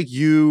 I don't think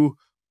you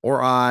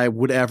or I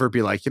would ever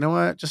be like, you know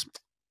what?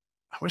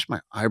 I wish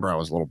my eyebrow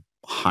was a little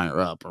higher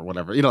up or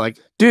whatever.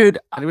 Dude,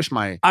 I wish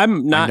my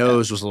my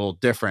nose was a little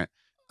different.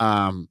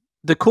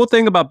 The cool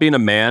thing about being a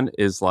man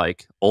is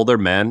like older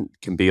men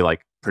can be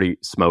like pretty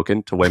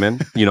smoking to women.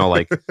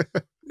 Like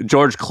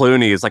George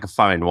Clooney is like a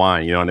fine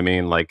wine. You know what I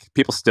mean? Like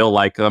people still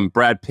like him.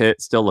 Brad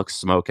Pitt still looks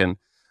smoking.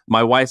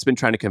 My wife's been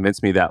trying to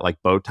convince me that like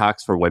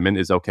Botox for women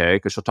is okay,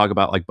 because she'll talk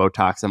about like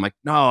Botox. I'm like,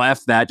 no,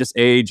 F that, just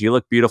age. You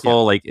look beautiful.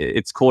 Yeah. Like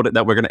it's cool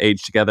that we're going to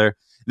age together.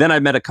 Then I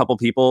met a couple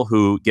people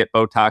who get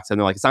Botox and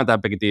they're like, it's not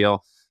that big a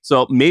deal.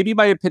 So maybe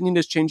my opinion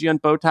is changing on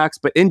Botox,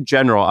 but in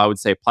general, I would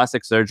say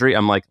plastic surgery,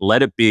 I'm like,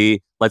 let it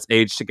be. Let's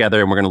age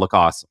together and we're going to look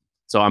awesome.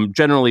 So I'm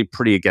generally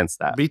pretty against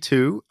that. Me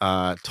too.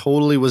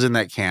 Totally was in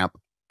that camp.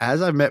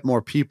 As I've met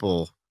more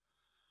people,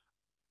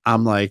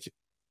 I'm like,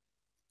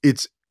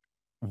 it's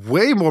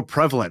way more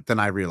prevalent than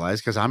I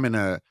realized, because I'm in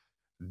a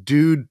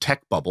dude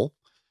tech bubble.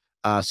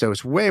 So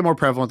it's way more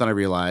prevalent than I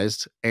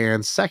realized.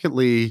 And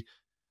secondly,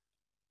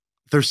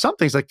 there's some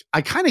things like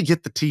I kind of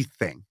get the teeth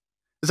thing.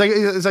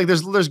 It's like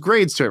there's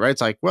grades to it, right?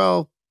 It's like,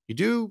 well, you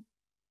do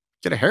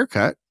get a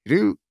haircut.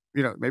 You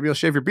do, maybe you'll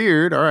shave your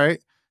beard. All right.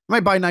 You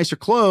might buy nicer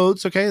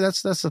clothes. Okay.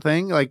 That's the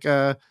thing. Like,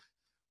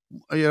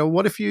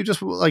 what if you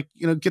just like,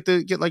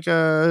 get like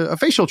a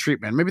facial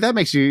treatment? Maybe that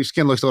makes your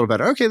skin looks a little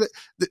better. Okay.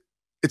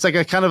 It's like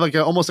a kind of like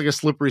almost like a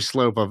slippery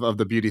slope of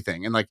the beauty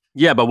thing. And like,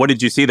 yeah, but what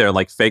did you see there?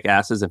 Like fake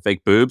asses and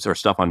fake boobs or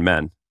stuff on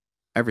men?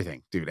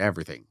 Everything, dude,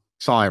 everything.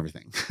 Saw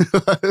everything.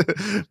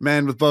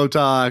 Men with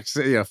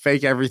Botox,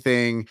 fake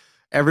everything.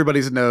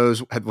 Everybody's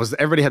nose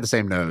everybody had the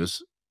same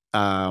nose.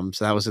 So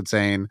that was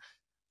insane.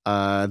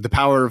 The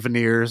power of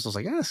veneers. I was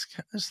like, yes,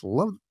 I just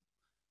love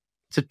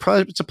it.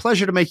 It's a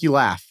pleasure to make you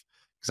laugh,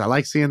 because I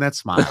like seeing that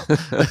smile.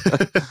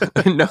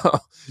 No,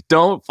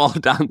 don't fall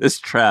down this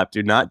trap.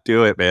 Do not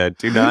do it, man.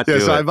 Do not do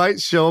it. So I might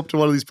show up to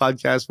one of these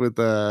podcasts with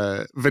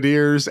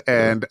veneers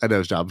and a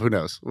nose job. Who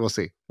knows? We'll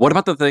see. What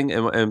about the thing?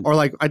 Or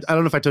like, I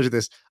don't know if I told you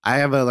this. I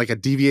have a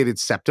deviated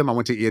septum. I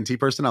went to ENT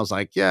person. I was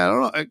like, yeah, I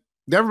don't know. I've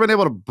never been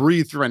able to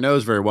breathe through my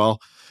nose very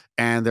well.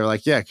 And they're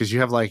like, yeah, because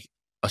you have like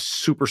a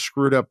super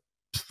screwed up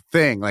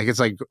thing. Like it's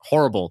like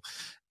horrible.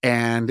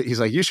 And he's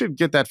like, you should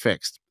get that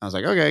fixed. I was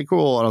like, okay,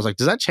 cool. And I was like,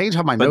 does that change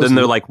how my nose then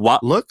they're like,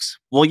 what looks?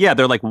 Well, yeah,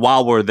 they're like,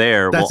 while we're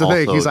there, that's the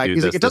thing. He's like,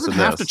 this, it doesn't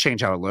have to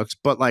change how it looks,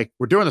 but like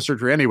we're doing the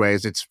surgery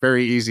anyways. It's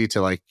very easy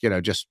to like,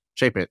 just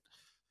shape it.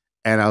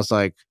 And I was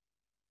like,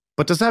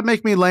 but does that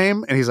make me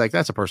lame? And he's like,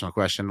 that's a personal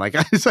question. Like,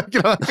 I was like,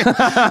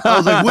 I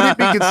was like, would it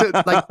be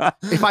considered like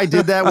if I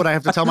did that, would I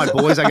have to tell my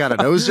boys I got a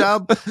nose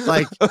job?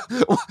 Like,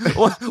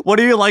 what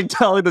do you like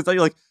telling this? You're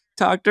like,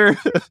 doctor,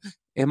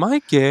 am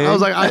I gay? I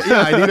was like,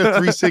 I need a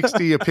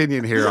 360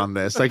 opinion here on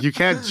this. Like, you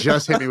can't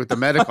just hit me with the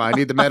medical. I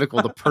need the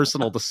medical, the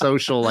personal, the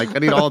social. Like, I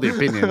need all the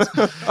opinions.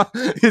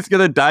 He's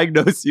gonna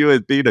diagnose you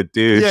as being a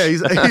douche. Yeah,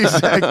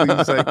 exactly.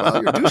 He's like,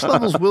 well, your douche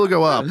levels will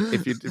go up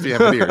if you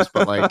have veneers,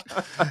 but like,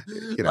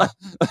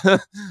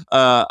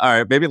 all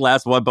right, maybe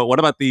last one. But what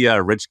about the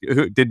rich?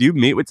 Did you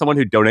meet with someone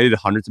who donated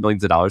hundreds of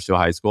millions of dollars to a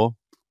high school?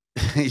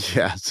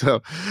 Yeah.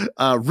 So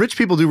rich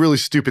people do really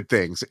stupid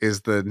things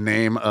is the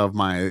name of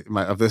my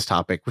of this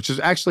topic, which is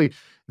actually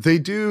they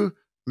do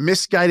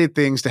misguided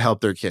things to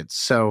help their kids.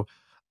 So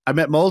I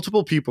met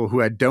multiple people who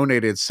had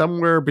donated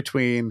somewhere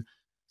between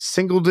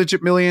single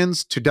digit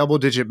millions to double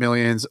digit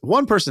millions.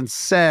 One person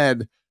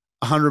said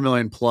 100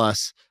 million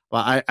plus.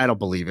 Well, I don't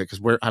believe it,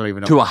 because I don't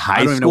even know. To a high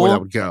school? I don't even know where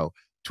that would go.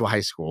 To a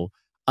high school.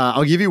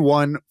 I'll give you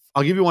one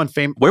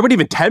famous. Where would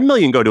even 10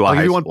 million go to a high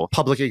school? I'll give you one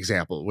public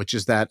example, which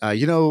is that, the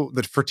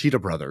Fertitta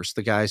brothers,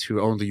 the guys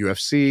who owned the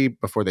UFC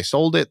before they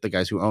sold it, the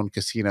guys who owned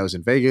casinos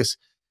in Vegas,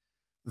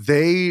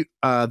 their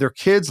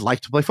kids like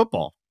to play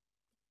football,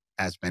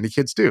 as many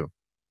kids do.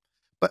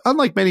 But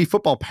unlike many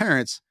football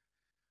parents,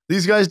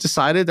 these guys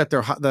decided that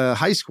the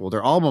high school,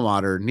 their alma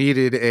mater,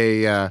 needed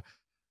a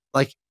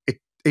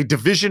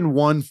Division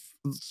I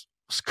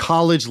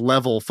college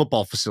level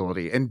football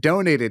facility and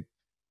donated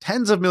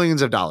tens of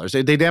millions of dollars.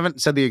 They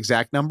haven't said the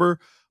exact number,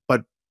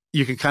 but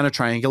you can kind of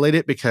triangulate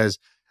it, because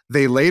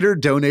they later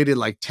donated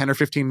like 10 or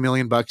 15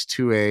 million bucks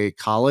to a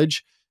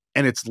college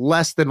and it's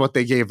less than what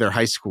they gave their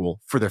high school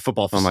for their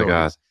football Oh facilities. my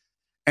God.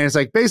 And it's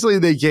like basically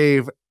they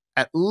gave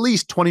at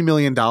least $20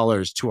 million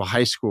to a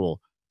high school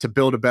to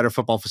build a better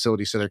football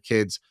facility so their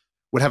kids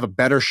would have a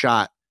better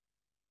shot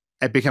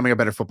at becoming a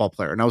better football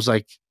player. And I was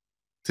like,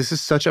 this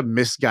is such a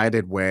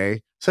misguided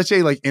way, such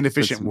a like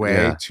inefficient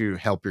way to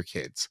help your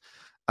kids.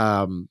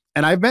 And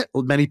I've met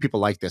many people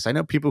like this. I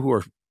know people who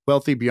are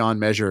wealthy beyond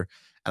measure.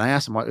 And I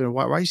asked them,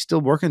 why are you still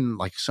working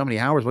like so many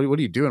hours? What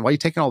are you doing? Why are you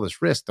taking all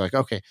this risk? They're like,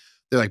 okay.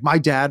 They're like, my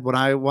dad, when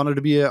I wanted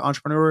to be an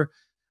entrepreneur,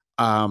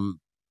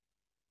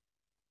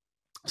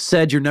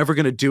 said you're never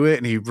going to do it.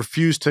 And he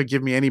refused to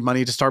give me any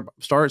money to start.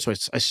 So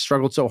I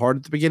struggled so hard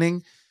at the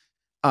beginning.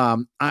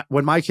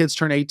 When my kids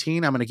turn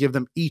 18, I'm going to give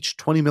them each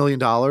 $20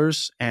 million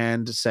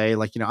and say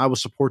like, I will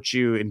support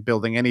you in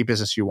building any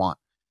business you want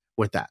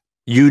with that.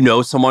 You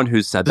know someone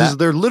who said this that? Is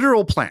their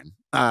literal plan.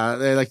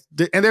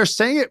 They're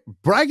saying it,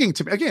 bragging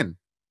to me again,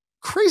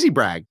 crazy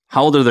brag.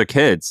 How old are their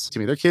kids? To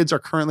me, their kids are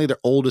currently their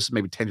oldest,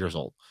 maybe 10 years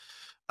old.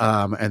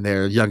 And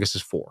their youngest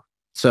is 4.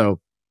 So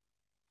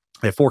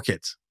they have 4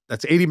 kids.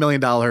 That's $80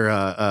 million,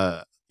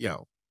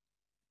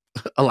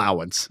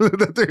 allowance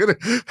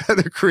that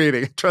they're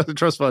creating,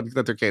 trust fund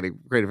that they're creating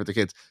for the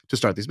kids to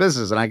start these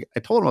businesses. And I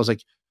told him, I was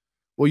like,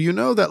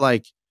 well, that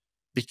like,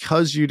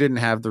 because you didn't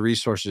have the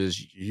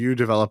resources, you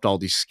developed all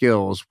these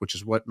skills, which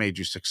is what made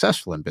you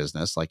successful in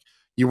business. Like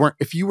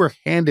if you were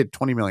handed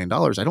 $20 million,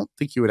 I don't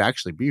think you would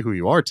actually be who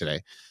you are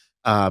today.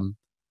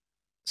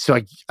 So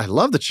I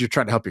love that you're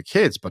trying to help your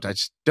kids, but I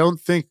just don't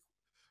think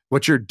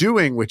what you're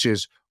doing, which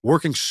is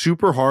working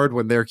super hard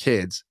when they're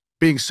kids,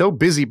 being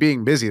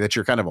busy that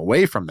you're kind of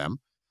away from them,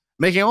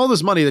 making all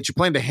this money that you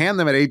plan to hand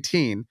them at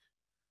 18.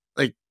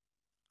 Like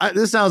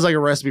this sounds like a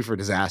recipe for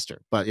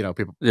disaster, but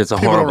people, it's a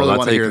people horrible, don't really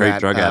that's how you create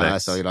drug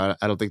addicts. So,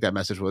 I don't think that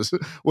message was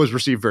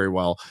received very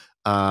well.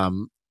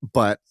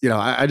 But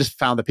I just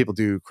found that people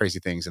do crazy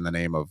things in the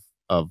name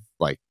of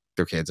like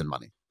their kids and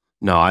money.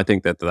 No, I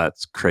think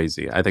that's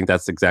crazy. I think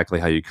that's exactly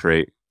how you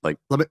create like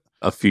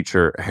a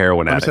future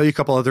heroin addict. Let me tell you a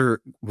couple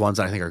other ones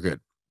that I think are good.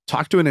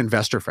 Talk to an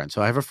investor friend.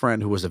 So I have a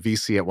friend who was a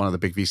VC at one of the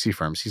big VC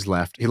firms. He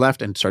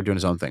left and started doing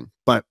his own thing.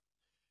 But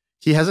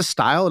he has a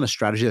style and a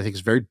strategy that I think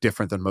is very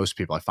different than most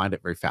people. I find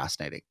it very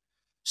fascinating.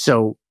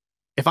 So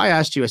if I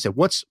asked you, I said,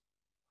 what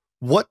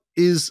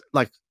is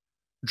like,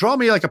 draw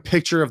me like a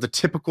picture of the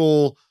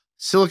typical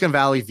Silicon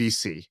Valley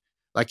VC.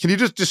 Like, can you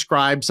just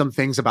describe some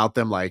things about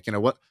them? Like,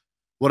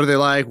 what are they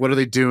like? What are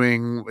they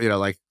doing?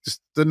 Like just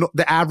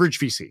the average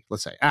VC,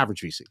 let's say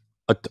average VC.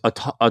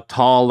 A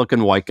tall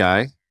looking white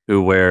guy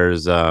who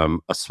wears a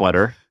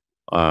sweater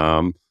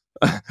and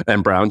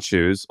brown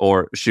shoes,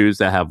 or shoes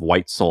that have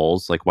white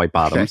soles, like white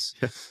bottoms.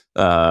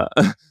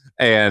 Okay.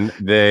 And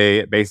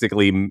they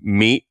basically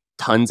meet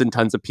tons and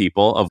tons of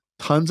people.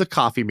 Tons of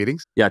coffee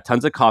meetings. Yeah,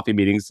 tons of coffee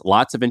meetings.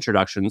 Lots of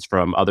introductions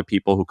from other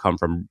people who come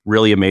from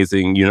really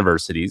amazing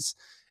universities.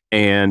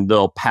 And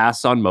they'll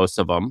pass on most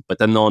of them, but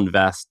then they'll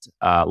invest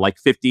like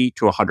 50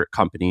 to 100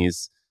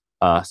 companies,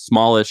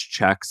 smallish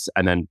checks,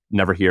 and then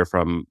never hear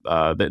from,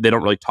 they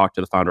don't really talk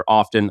to the founder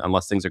often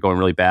unless things are going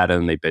really bad,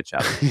 and then they bitch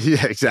out.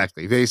 Yeah,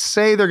 exactly. They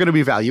say they're going to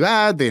be value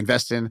add. They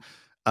invest in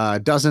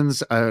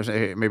dozens,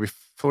 maybe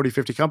 40,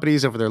 50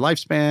 companies over their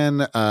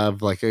lifespan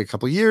of like a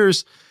couple of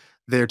years.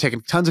 They're taking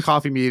tons of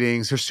coffee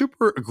meetings. They're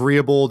super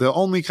agreeable. They'll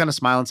only kind of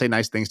smile and say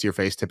nice things to your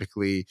face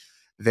typically.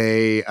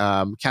 They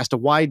cast a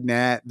wide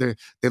net. They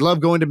love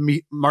going to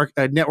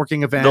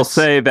networking events. They'll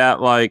say that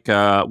like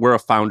we're a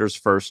founders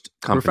first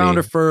company. We're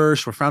founder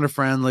first. We're founder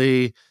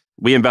friendly.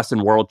 We invest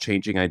in world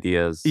changing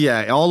ideas.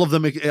 Yeah, all of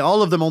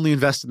them only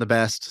invest in the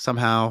best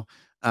somehow.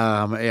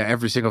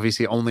 Every single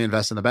VC only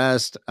invests in the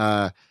best.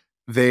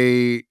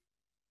 They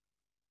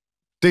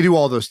do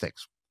all those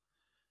things.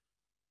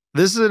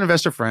 This is an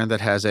investor friend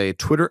that has a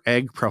Twitter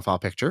egg profile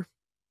picture.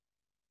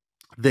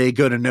 They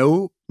go to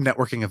no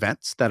networking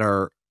events that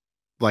are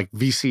like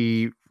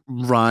VC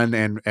run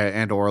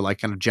and or like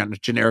kind of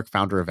generic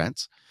founder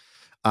events.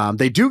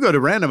 They do go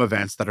to random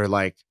events that are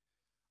like,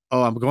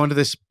 oh, I'm going to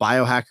this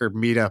biohacker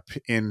meetup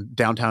in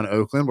downtown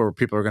Oakland where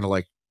people are going to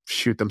like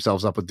shoot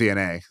themselves up with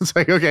DNA. It's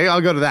like, okay,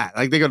 I'll go to that.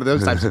 Like they go to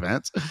those types of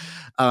events.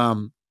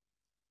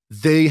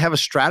 They have a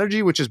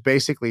strategy, which is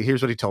basically,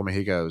 here's what he told me.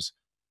 He goes,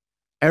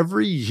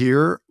 every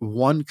year,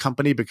 one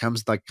company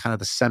becomes like kind of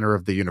the center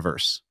of the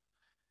universe.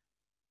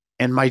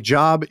 And my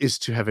job is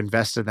to have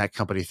invested in that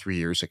company 3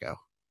 years ago.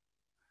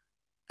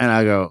 And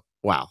I go,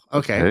 wow,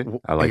 okay.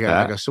 I like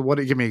that. I go, so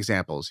give me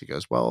examples? He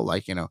goes, well,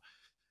 like,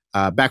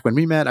 back when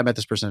I met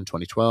this person in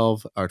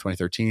 2012 or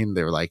 2013.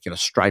 They were like,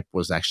 Stripe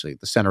was actually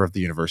the center of the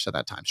universe at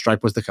that time.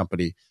 Stripe was the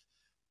company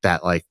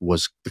that like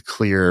was the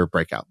clear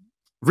breakout.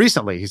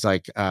 Recently, he's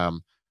like,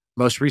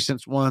 most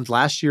recent ones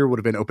last year would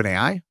have been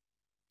OpenAI.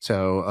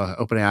 So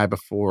OpenAI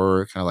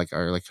before kind of like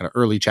our like kind of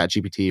early Chat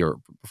GPT or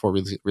before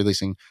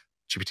releasing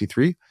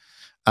GPT-3.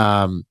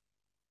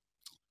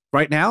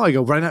 Right now,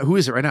 who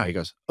is it right now? He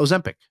goes,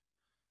 Ozempic.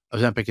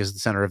 Ozempic is the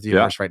center of the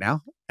universe right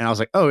now. And I was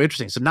like, oh,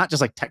 interesting. So not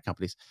just like tech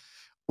companies.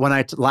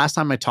 Last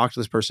time I talked to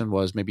this person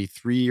was maybe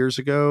 3 years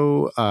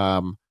ago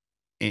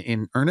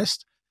in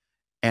earnest.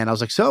 And I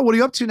was like, so what are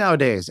you up to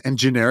nowadays? And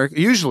generic,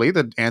 usually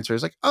the answer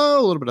is like, oh,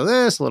 a little bit of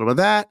this, a little bit of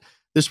that.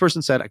 This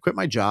person said, I quit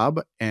my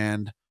job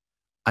and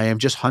I am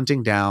just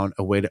hunting down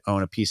a way to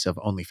own a piece of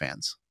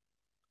OnlyFans.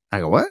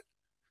 I go, what?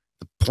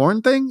 The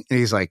porn thing? And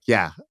he's like,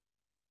 yeah,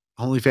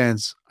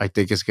 OnlyFans, I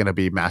think is going to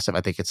be massive.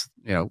 I think it's,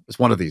 it's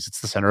one of these.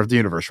 It's the center of the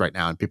universe right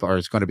now. And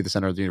it's going to be the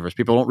center of the universe.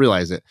 People don't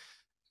realize it.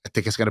 I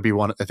think it's going to be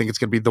one. I think it's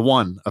going to be the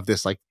one of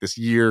this, like this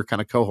year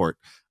kind of cohort.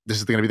 This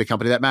is going to be the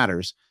company that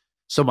matters.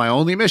 So my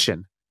only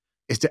mission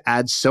is to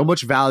add so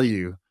much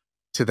value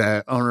to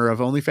the owner of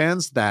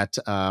OnlyFans that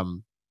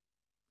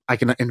I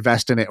can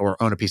invest in it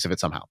or own a piece of it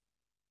somehow.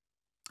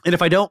 And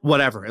if I don't,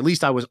 whatever, at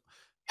least I was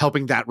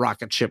helping that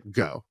rocket ship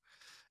go.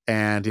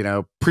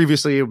 And,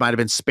 previously it might've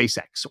been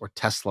SpaceX or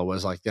Tesla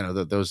was like,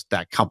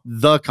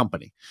 the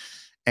company.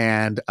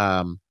 And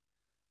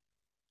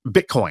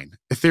Bitcoin,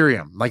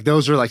 Ethereum, like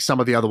those are like some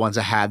of the other ones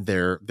that had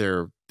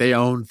they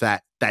owned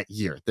that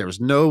year. There was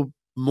no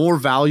more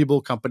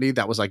valuable company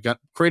that was like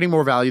creating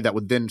more value that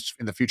would then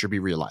in the future be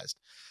realized.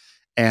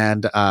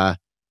 And I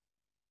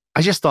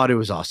just thought it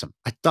was awesome.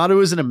 I thought it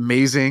was an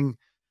amazing,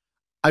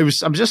 I'm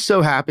just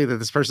so happy that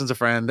this person's a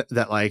friend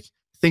that like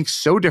thinks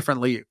so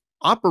differently,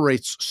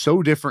 operates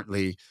so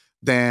differently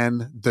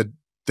than the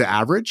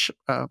average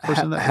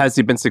person. Has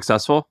he been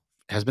successful?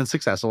 Has been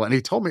successful. And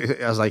he told me,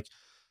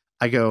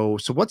 I go,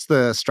 so what's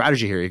the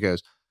strategy here? He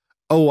goes,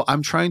 oh,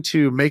 I'm trying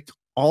to make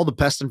all the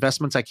best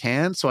investments I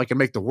can so I can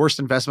make the worst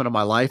investment of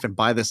my life and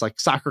buy this like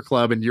soccer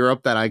club in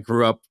Europe that I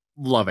grew up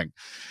loving.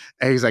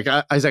 And he's like,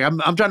 I'm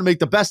trying to make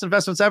the best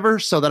investments ever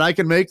so that I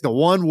can make the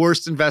one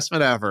worst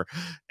investment ever.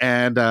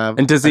 And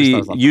does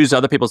he use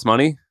other people's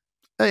money?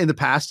 In the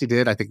past he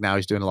did. I think now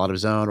he's doing a lot of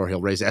his own, or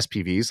he'll raise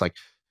SPVs. Like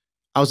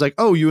I was like,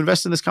 oh, you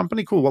invest in this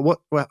company? Cool. What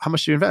how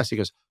much do you invest? He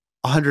goes,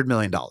 $100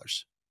 million. And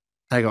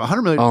I go,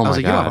 $100 million. Oh I was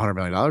like, God. You don't have $100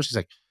 million. He's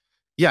like,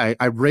 yeah,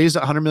 I raised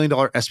a $100 million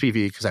SPV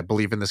because I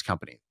believe in this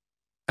company.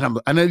 And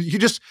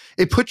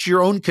it puts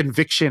your own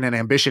conviction and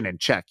ambition in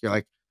check. You're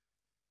like,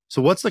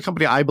 so what's the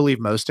company I believe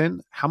most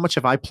in? How much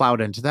have I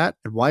plowed into that?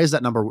 And why is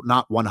that number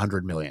not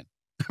 100 million?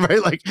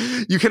 Right? Like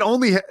you can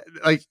only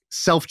like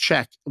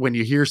self-check when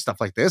you hear stuff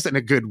like this in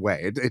a good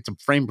way. It's a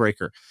frame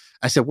breaker.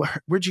 I said,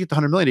 where'd you get the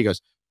 100 million? He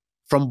goes,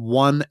 from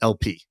one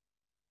LP.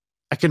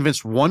 I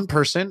convinced one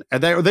person,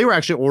 and they were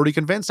actually already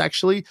convinced.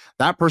 Actually,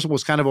 that person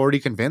was kind of already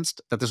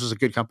convinced that this was a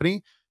good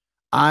company.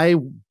 I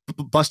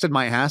busted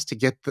my ass to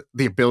get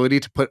the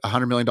ability to put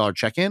 $100 million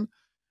check in,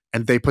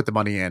 and they put the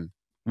money in.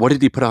 What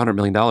did he put $100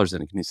 million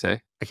in? Can you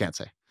say? I can't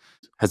say.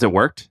 Has it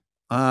worked?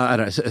 I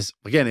don't know.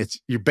 Again,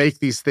 you bake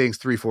these things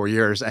 3-4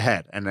 years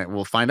ahead, and then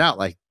we'll find out.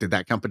 Like, did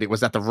that company,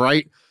 was that the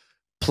right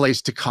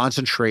place to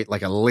concentrate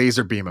like a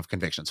laser beam of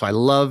conviction? So I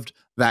loved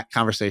that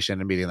conversation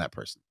and meeting that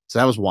person. So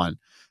that was one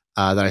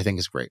that I think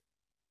is great.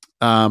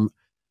 Let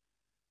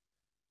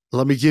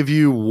me give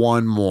you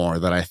one more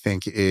that I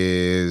think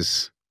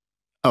is.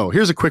 Oh,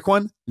 here's a quick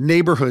one.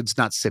 Neighborhoods,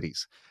 not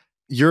cities.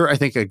 You're, I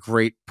think, a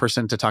great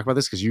person to talk about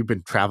this because you've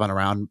been traveling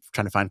around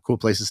trying to find cool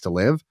places to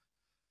live.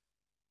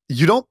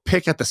 You don't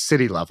pick at the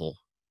city level.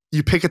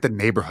 You pick at the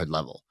neighborhood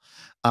level.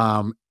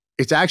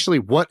 It's actually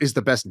what is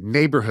the best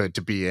neighborhood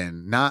to be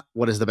in, not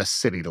what is the best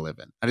city to live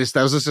in.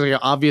 That was just like an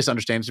obvious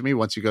understanding to me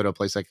once you go to a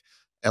place like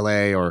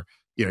LA or,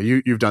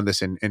 you've done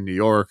this in New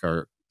York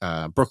or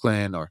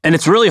Brooklyn and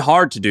it's really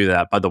hard to do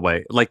that, by the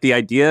way. Like the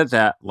idea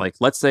that, like,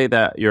 let's say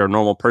that you're a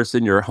normal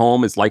person, your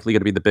home is likely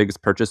going to be the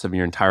biggest purchase of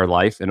your entire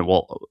life, and it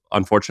will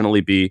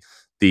unfortunately be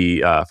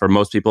for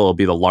most people, it'll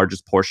be the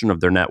largest portion of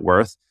their net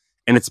worth.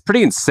 And it's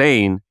pretty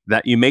insane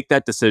that you make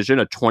that decision,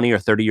 a 20 or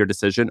 30-year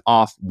decision,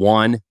 off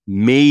one,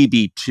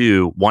 maybe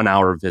 2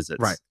 1-hour visits,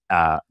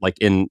 right?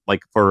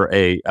 Like for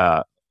a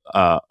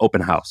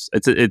open house.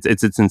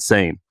 It's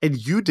insane. And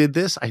you did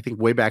this, I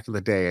think, way back in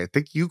the day. I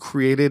think you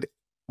created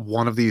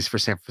one of these for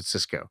San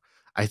Francisco.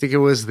 I think it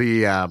was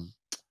the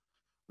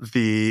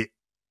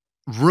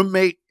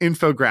roommate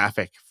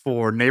infographic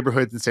for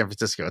neighborhoods in San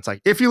Francisco. It's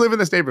like, if you live in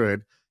this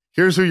neighborhood,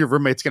 here's who your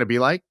roommate's going to be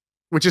like,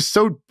 which is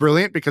so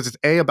brilliant because it's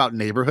A, about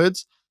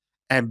neighborhoods,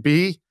 and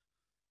B,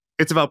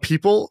 it's about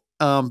people,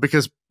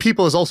 because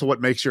people is also what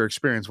makes your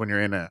experience when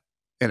you're in a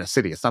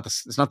city. It's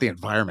not the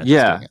environment.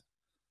 Yeah.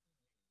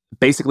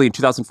 Basically, in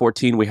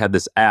 2014, we had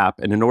this app,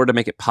 and in order to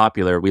make it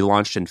popular, we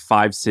launched in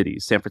 5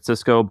 cities: San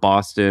Francisco,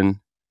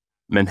 Boston,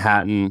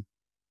 Manhattan,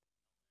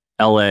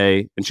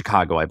 LA, and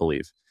Chicago, I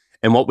believe.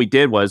 And what we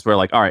did was we're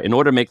like, all right, in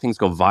order to make things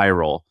go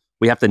viral,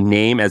 we have to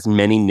name as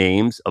many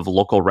names of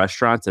local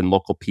restaurants and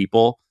local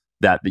people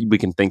that we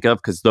can think of,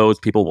 because those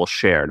people will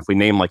share. And if we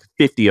name like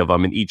 50 of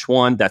them in each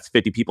one, that's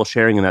 50 people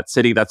sharing in that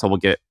city. That's how we'll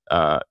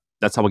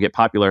get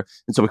popular.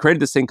 And so we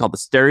created this thing called the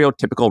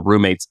stereotypical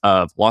roommates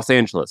of Los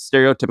Angeles,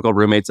 stereotypical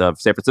roommates of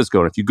San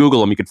Francisco. And if you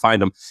Google them, you can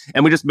find them.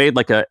 And we just made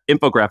like a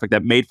infographic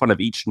that made fun of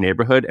each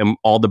neighborhood and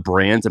all the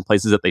brands and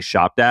places that they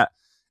shopped at.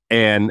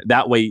 And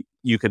that way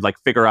you could like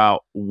figure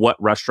out what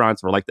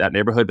restaurants were like that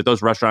neighborhood, but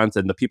those restaurants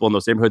and the people in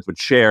those neighborhoods would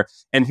share.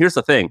 And here's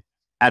the thing.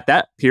 At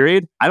that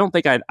period, I don't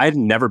think I'd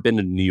never been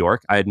to New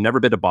York. I had never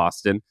been to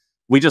Boston.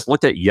 we just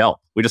looked at Yelp.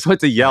 We just went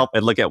to Yelp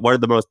and looked at what are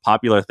the most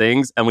popular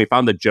things, and we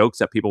found the jokes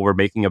that people were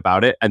making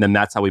about it, and then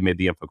that's how we made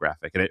the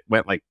infographic, and it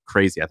went like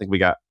crazy. I think we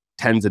got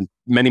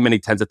many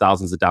tens of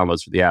thousands of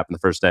downloads for the app in the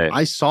first day.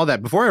 I saw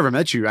that before I ever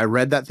met you. I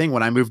read that thing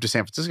when I moved to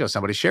San Francisco.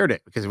 Somebody shared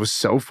it because it was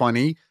so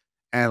funny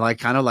and like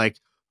kind of like,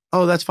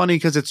 oh, that's funny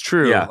because it's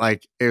true. Yeah.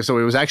 Like, so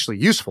it was actually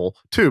useful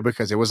too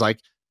because it was like,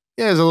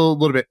 yeah, it was a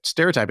little bit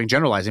stereotyping,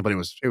 generalizing, but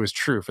it was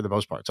true for the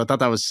most part. So I thought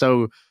that was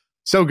so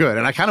good.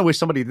 And I kind of wish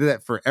somebody did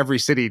that for every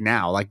city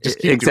now. Like, just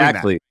keep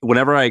exactly. doing that.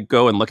 Whenever I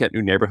go and look at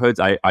new neighborhoods,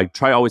 I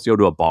try always to go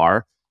to a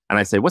bar and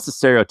I say, what's the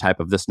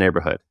stereotype of this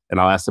neighborhood? And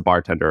I'll ask the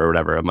bartender or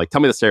whatever. I'm like,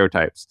 tell me the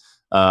stereotypes.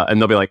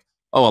 And they'll be like,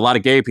 oh, a lot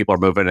of gay people are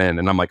moving in.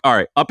 And I'm like, all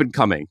right, up and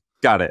coming.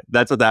 Got it.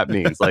 That's what that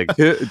means. Like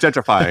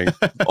gentrifying.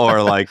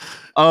 Or like,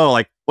 oh,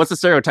 like what's the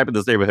stereotype of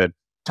this neighborhood?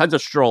 Tons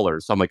of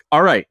strollers. So I'm like,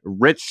 all right,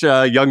 rich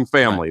young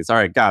families. All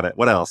right, got it.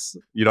 What else?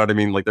 You know what I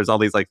mean? Like there's all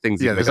these like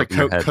things. Yeah, there's like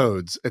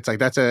codes. It's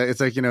like it's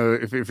like, you know,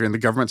 if you're in the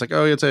government, it's like,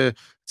 oh, it's a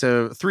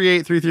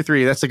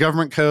 38333. That's the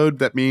government code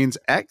that means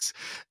X.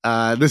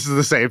 This is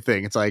the same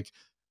thing. It's like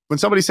when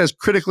somebody says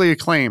critically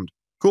acclaimed,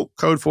 cool,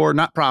 code for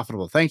not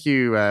profitable. Thank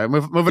you.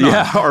 Moving on.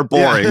 Yeah, or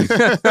boring.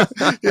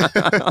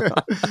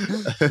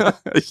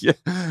 Yeah.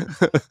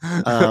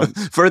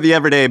 For the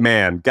everyday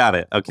man. Got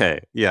it.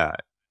 Okay. Yeah.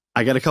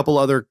 I got a couple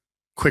other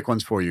quick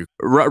ones for you.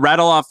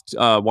 Rattle off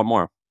one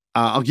more.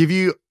 I'll give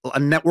you a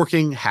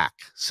networking hack.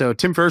 So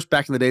Tim Ferriss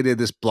back in the day did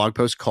this blog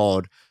post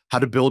called How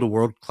to Build a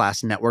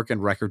World-Class Network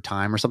in Record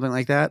Time or something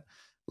like that.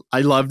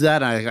 I loved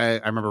that. I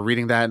remember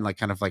reading that and like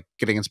kind of like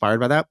getting inspired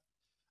by that.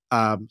 So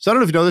I don't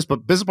know if you know this,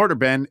 but business partner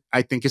Ben,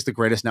 I think, is the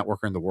greatest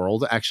networker in the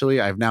world. Actually,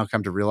 I've now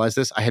come to realize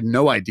this. I had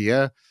no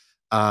idea.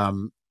 I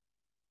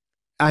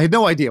had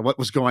no idea what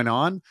was going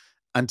on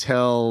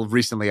until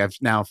recently. I've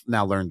now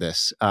learned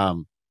this.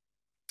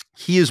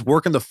 He is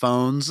working the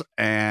phones,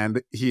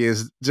 and he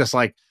is just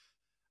like,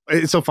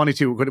 it's so funny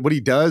too. What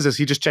he does is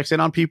he just checks in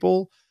on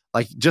people.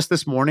 Like just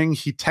this morning,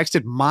 he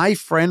texted my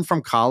friend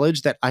from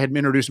college that I had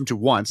introduced him to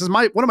once. This is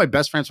one of my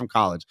best friends from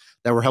college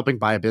that were helping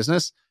buy a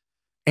business,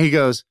 and he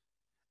goes,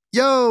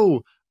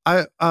 Yo,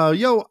 I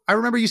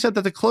remember you said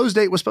that the close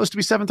date was supposed to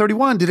be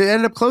 7:31. Did it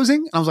end up closing?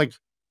 And I was like,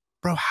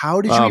 bro, how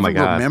did you even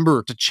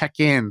remember to check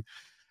in?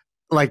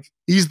 Like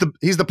he's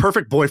the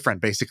perfect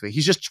boyfriend, basically.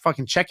 He's just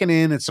fucking checking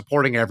in and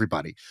supporting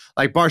everybody.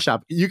 Like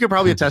Barshop, you could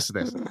probably attest to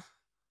this.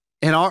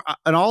 In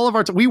all of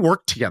our we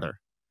work together.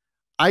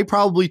 I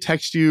probably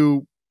text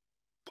you,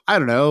 I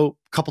don't know,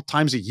 a couple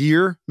times a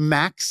year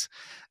max.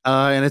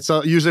 And it's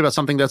usually about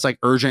something that's like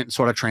urgent,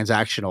 sort of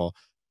transactional.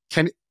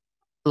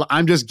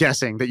 I'm just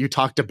guessing that you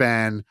talk to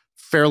Ben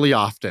fairly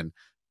often.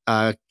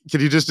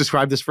 Could you just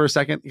describe this for a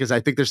second? Because I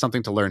think there's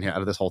something to learn here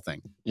out of this whole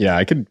thing. Yeah,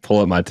 I could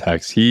pull up my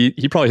text. He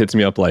probably hits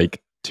me up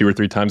like 2 or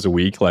 3 times a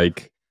week.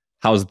 Like,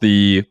 how's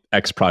the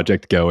X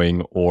project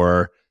going?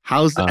 Or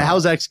how's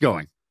X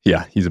going?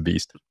 Yeah, he's a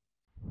beast.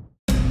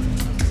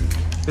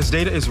 This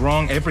data is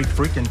wrong every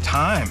freaking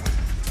time.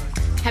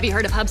 Have you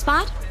heard of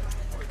HubSpot?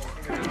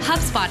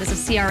 HubSpot is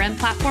a CRM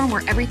platform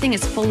where everything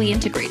is fully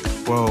integrated.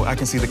 Whoa, I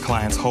can see the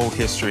client's whole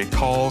history,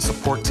 calls,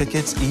 support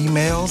tickets,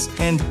 emails,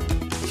 and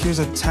here's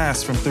a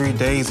task from 3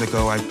 days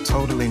ago I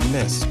totally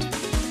missed.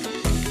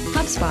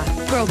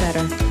 HubSpot, grow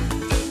better.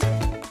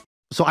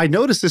 So I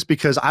noticed this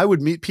because I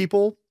would meet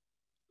people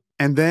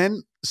and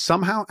then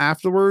somehow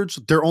afterwards,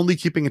 they're only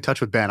keeping in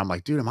touch with Ben. I'm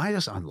like, dude, am I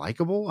just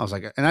unlikable? I was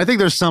like, and I think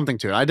there's something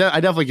to it. I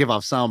definitely give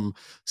off some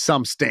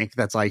stink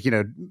that's like, you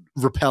know,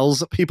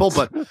 repels people,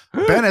 but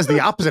Ben has the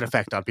opposite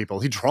effect on people.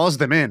 He draws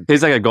them in.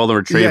 He's like a golden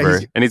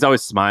retriever, and he's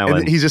always smiling.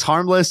 And he's just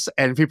harmless,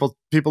 and people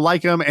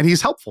like him, and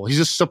he's helpful. He's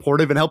just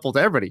supportive and helpful to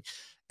everybody.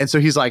 And so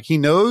he's like, he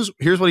knows,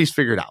 here's what he's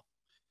figured out.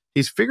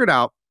 He's figured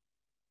out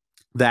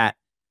that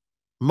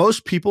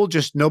most people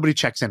just, nobody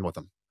checks in with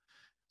him.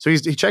 So he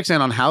checks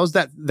in on how's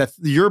that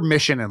your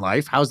mission in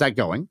life, how's that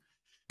going?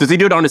 Does he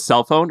do it on his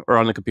cell phone or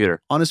on the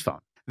computer? On his phone.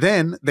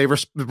 Then they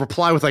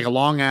reply with like a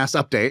long ass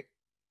update.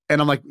 And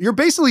I'm like, you're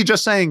basically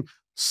just saying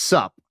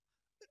sup.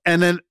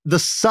 And then the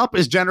sup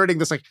is generating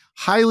this like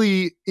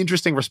highly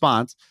interesting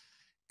response.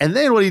 And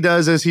then what he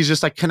does is he's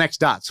just like connects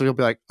dots. So he'll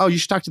be like, oh, you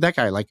should talk to that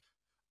guy. Like,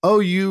 oh,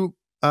 you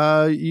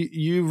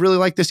really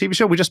like this TV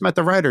show? We just met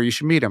the writer. You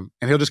should meet him.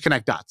 And he'll just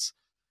connect dots.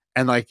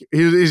 And like,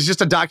 he's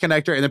just a dot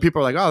connector. And then people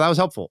are like, oh, that was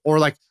helpful. Or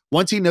like,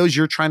 once he knows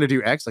you're trying to do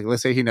X, like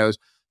let's say he knows,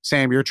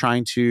 Sam, you're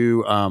trying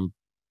to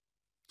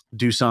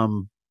do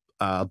some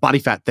body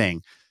fat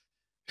thing.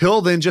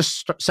 He'll then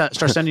just start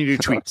sending you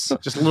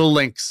tweets, just little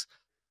links,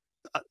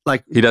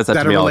 like he does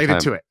that are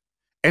related to it.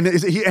 And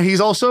he's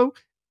also,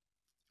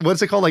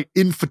 what's it called? Like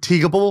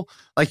infatigable.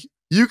 Like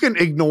you can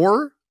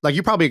ignore, like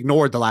you probably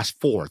ignored the last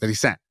 4 that he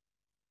sent.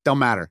 Don't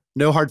matter.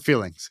 No hard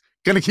feelings.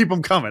 Gonna keep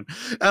them coming.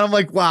 And I'm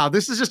like, wow,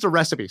 this is just a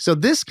recipe. So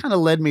this kind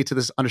of led me to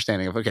this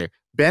understanding of, okay,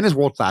 Ben is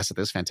world-class at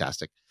this,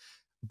 fantastic.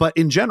 But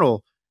in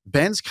general,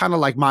 Ben's kind of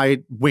like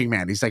my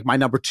wingman. He's like my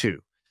number 2.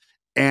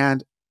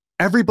 And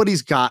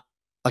everybody's got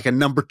like a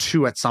number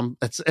 2 at some,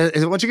 once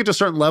you get to a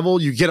certain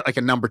level, you get like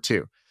a number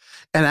 2.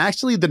 And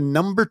actually, the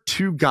number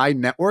 2 guy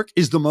network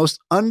is the most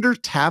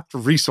undertapped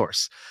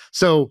resource.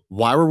 So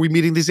why were we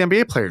meeting these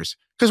NBA players?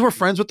 Because we're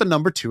friends with the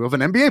number 2 of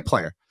an NBA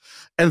player.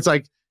 And it's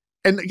like,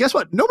 and guess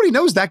what? Nobody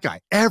knows that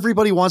guy.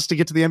 Everybody wants to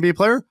get to the NBA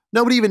player.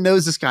 Nobody even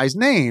knows this guy's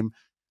name,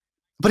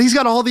 but he's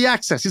got all the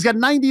access. He's got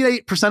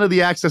 98% of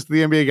the access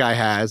the NBA guy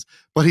has,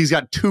 but he's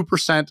got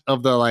 2%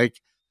 of the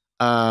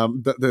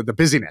the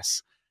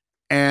busyness.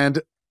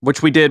 And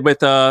which we did with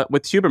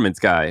Huberman's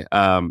guy.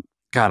 God,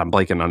 I'm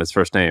blanking on his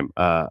first name.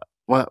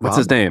 What's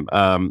his name?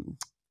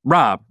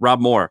 Rob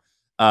Moore.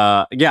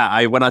 I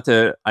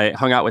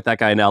hung out with that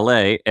guy in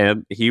LA,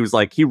 and he was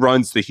like, he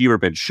runs the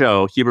Huberman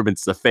show.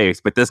 Huberman's the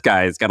face, but this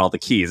guy's got all the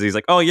keys. And he's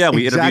like, oh yeah,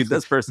 we interviewed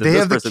this person,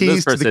 this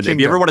person. If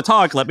you ever want to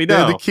talk, let me know.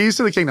 They're the keys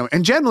to the kingdom.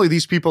 And generally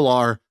these people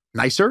are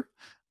nicer,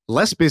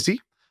 less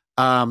busy.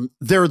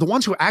 They're the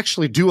ones who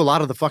actually do a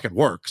lot of the fucking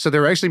work. So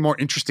they're actually more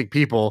interesting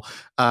people.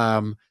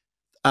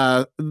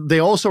 They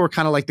also are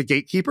kind of like the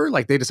gatekeeper.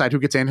 Like they decide who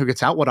gets in, who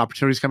gets out, what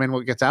opportunities come in,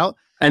 what gets out.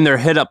 And they're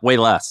hit up way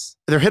less.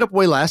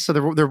 So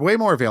they're way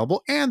more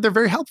available, and they're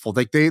very helpful.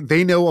 Like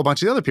they know a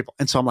bunch of the other people.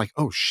 And so I'm like,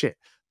 oh shit,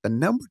 the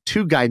number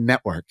 2 guy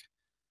network.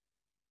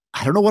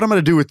 I don't know what I'm going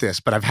to do with this,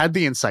 but I've had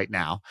the insight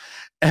now.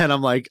 And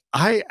I'm like,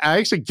 I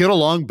actually get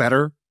along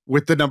better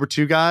with the number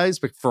 2 guys,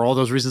 but for all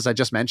those reasons I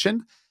just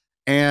mentioned.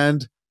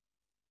 And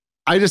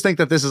I just think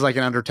that this is like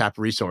an undertapped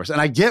resource. And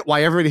I get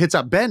why everybody hits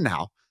up Ben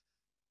now,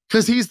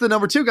 because he's the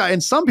number 2 guy.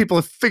 And some people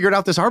have figured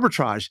out this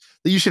arbitrage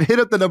that you should hit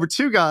up the number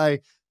 2 guy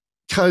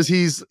because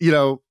he's,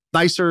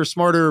 nicer,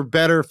 smarter,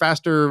 better,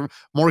 faster,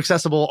 more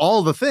accessible,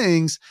 all the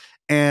things.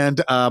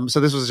 And so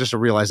this was just a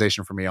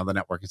realization for me on the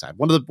networking side.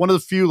 One of the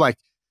few like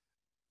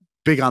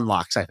big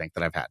unlocks I think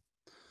that I've had.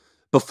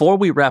 Before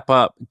we wrap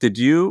up,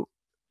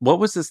 what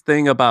was this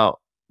thing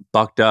about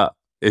Bucked Up?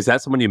 Is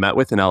that someone you met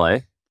with in LA?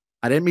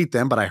 I didn't meet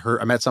them, but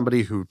I met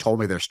somebody who told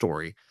me their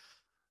story,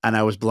 and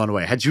I was blown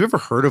away. Had you ever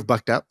heard of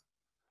Bucked Up?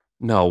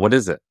 No, what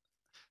is it?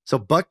 So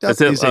Bucked Up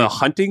is a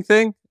hunting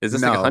thing? Is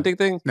this like a hunting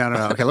thing? No.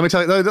 Okay, let me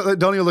tell you.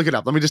 Don't even look it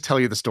up. Let me just tell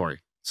you the story.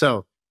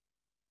 So,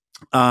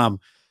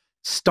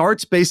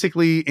 starts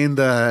basically in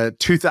the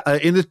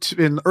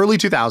early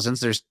 2000s.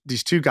 There's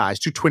these 2 guys,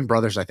 2 twin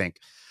brothers, I think,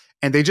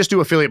 and they just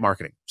do affiliate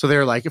marketing. So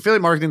they're like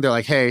affiliate marketing. They're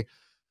like, hey,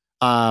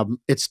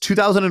 it's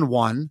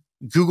 2001.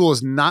 Google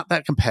is not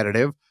that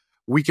competitive.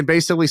 We can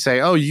basically say,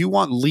 oh, you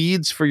want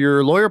leads for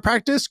your lawyer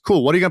practice?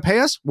 Cool. What are you going to pay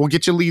us? We'll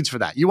get you leads for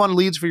that. You want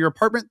leads for your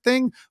apartment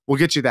thing? We'll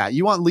get you that.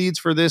 You want leads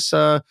for this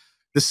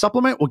this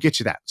supplement? We'll get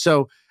you that.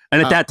 So,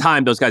 and at that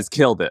time, those guys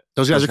killed it.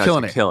 Those guys are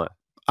killing it.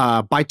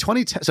 By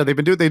 2010, so they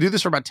do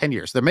this for about 10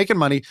 years. They're making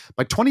money.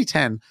 By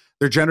 2010,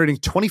 they're generating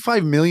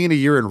 $25 million a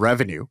year in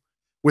revenue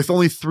with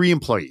only 3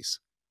 employees.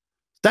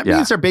 That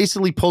means they're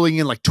basically pulling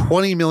in like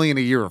 $20 million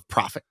a year of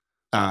profit.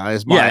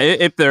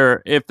 If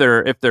their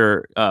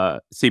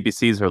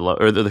CPCs are low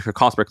or their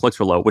cost per clicks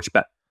are low, which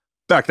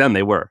back then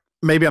they were.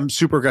 Maybe I'm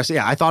super aggressive.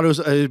 Yeah, I thought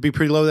it'd be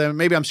pretty low then.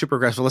 Maybe I'm super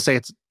aggressive. Let's say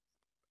it's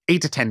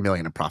 8 to 10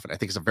 million in profit. I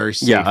think it's a very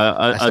safe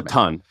a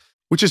ton,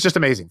 which is just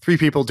amazing. 3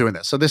 people doing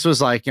this. So this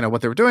was like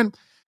what they were doing.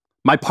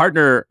 My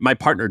partner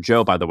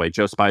Joe, by the way,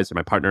 Joe Spicer,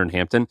 my partner in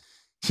Hampton,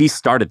 he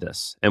started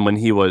this, and when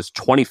he was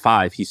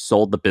 25, he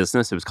sold the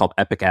business. It was called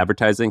Epic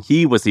Advertising.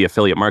 He was the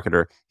affiliate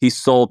marketer. He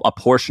sold a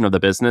portion of the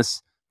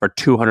business for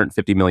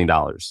 $250 million.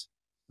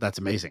 That's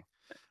amazing.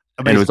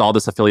 And it was all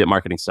this affiliate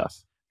marketing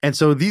stuff. And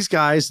so these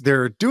guys,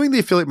 they're doing the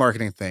affiliate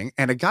marketing thing,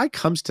 and a guy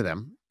comes to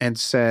them and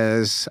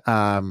says,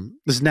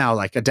 this is now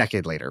like a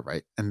decade later,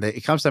 right? And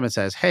he comes to them and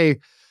says, hey,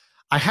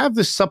 I have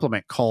this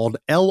supplement called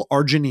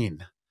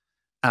L-arginine.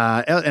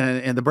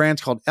 And the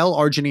brand's called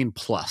L-arginine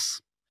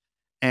Plus.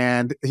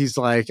 And he's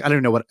like, I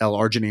don't know what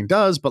L-arginine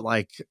does, but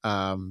like...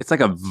 it's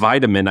like a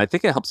vitamin. I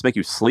think it helps make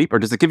you sleep, or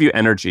does it give you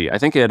energy? I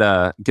think it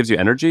gives you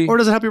energy. Or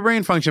does it help your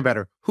brain function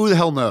better? Who the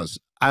hell knows?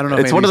 I don't know.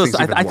 It's one of those...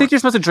 I think you're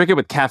supposed to drink it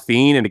with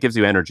caffeine, and it gives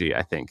you energy,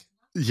 I think.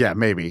 Yeah,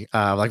 maybe.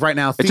 Like right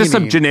now, it's just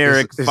some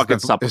generic fucking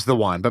supplement. Is the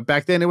one. But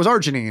back then, it was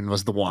arginine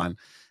was the one.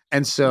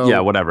 And so... Yeah,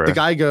 whatever. The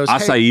guy goes...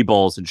 Acai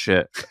bowls and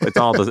shit. It's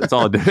all... or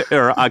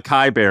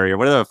acai berry, or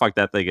whatever the fuck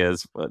that thing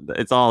is.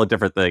 It's all a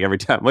different thing every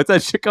time. What's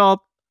that shit called?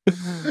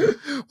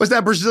 What's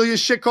that Brazilian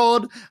shit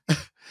called?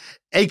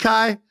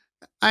 Acai?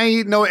 I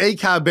ain't no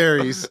acai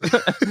berries.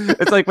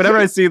 It's like whenever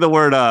I see the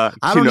word quinoa.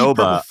 I don't eat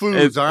purple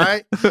foods, all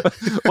right?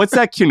 What's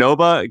that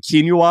quinoa?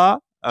 Quinoa?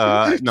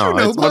 No,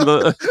 it's one of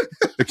the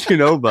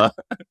quinoa.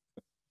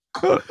 I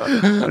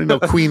don't know,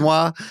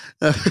 quinoa.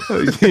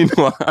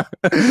 Quinoa.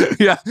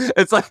 Yeah,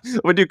 it's like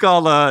what do you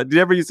call? Do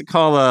you ever used to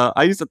call?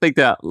 I used to think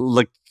that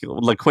La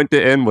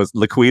Quinta Inn was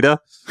Liquida.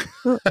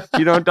 You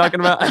know what I'm talking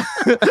about?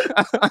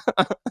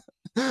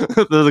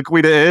 The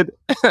Liquida Inn.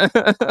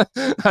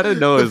 I didn't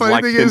know it was La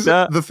Quinta. Is,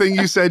 the thing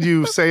you said,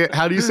 you say it.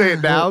 How do you say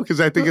it now?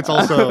 Because I think it's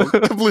also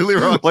completely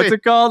wrong. What's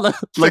it called?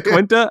 La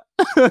Quinta.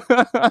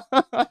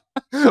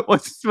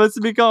 What's it supposed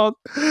to be called?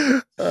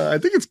 I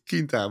think it's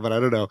Quinta, but I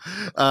don't know.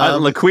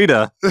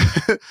 Liquida.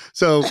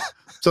 So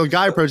a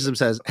guy approaches him and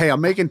says, hey,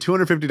 I'm making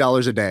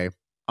 $250 a day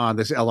on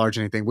this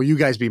L-arginine thing. Will you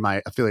guys be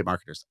my affiliate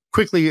marketers?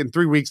 Quickly, in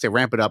 3 weeks, they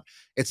ramp it up.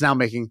 It's now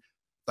making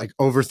like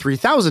over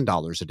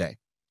 $3,000 a day.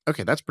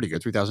 Okay, that's pretty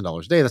good.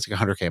 $3,000 a day. That's like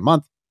 $100K a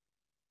month.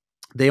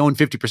 They own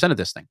 50% of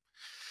this thing.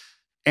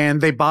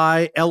 And they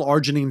buy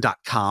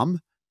larginine.com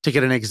to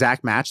get an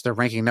exact match. They're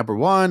ranking number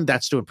 1.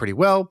 That's doing pretty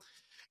well.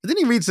 And then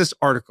he reads this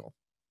article.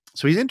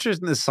 So he's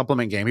interested in this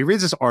supplement game. He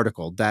reads this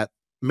article that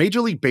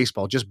Major League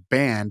Baseball just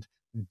banned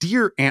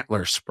deer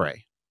antler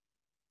spray.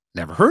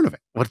 Never heard of it.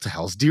 What the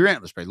hell is deer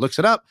antler spray? Looks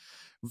it up,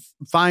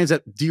 finds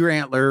that deer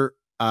antler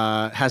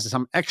has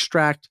some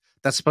extract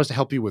that's supposed to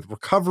help you with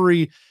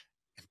recovery.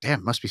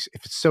 Damn, must be,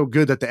 if it's so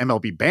good that the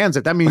MLB bans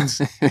it, that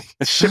means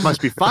shit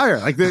must be fire.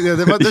 Like there's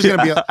going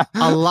to be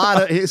a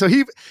lot of. So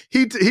he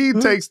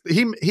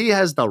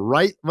has the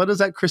right. What is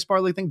that Chris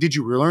Farley thing? Did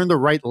you learn the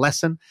right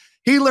lesson?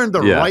 He learned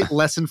the right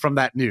lesson from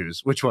that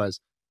news, which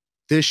was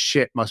this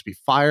shit must be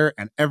fire,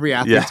 and every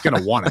athlete's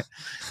going to want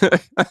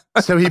it.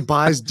 So he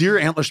buys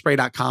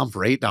deerantlerspray.com for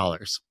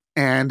 $8,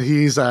 and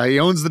he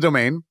owns the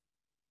domain.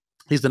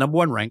 He's the number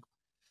 1 rank,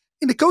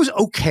 and it goes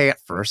okay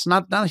at first.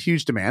 Not a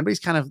huge demand, but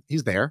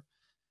he's there.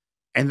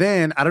 And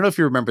then, I don't know if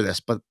you remember this,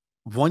 but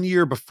 1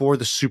 year before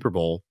the Super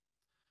Bowl,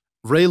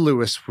 Ray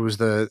Lewis, who was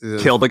the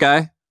killed the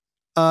guy?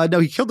 No,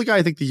 he killed the guy,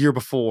 I think, the year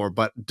before.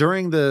 But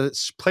during the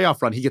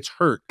playoff run, he gets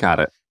hurt. Got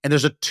it. And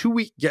there's a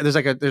 2-week, there's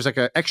like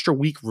a extra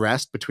week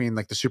rest between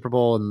like the Super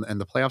Bowl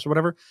and the playoffs or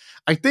whatever.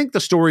 I think the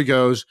story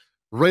goes,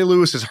 Ray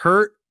Lewis is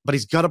hurt, but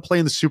he's got to play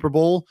in the Super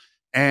Bowl.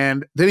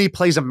 And then he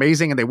plays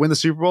amazing and they win the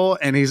Super Bowl.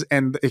 And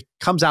it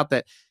comes out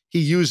that he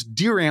used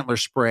deer antler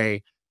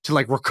spray to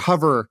like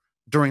recover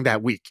during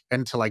that week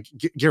and to like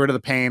get rid of the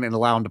pain and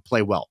allow him to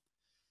play well.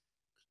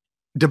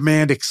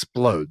 Demand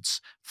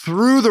explodes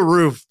through the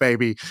roof,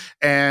 baby.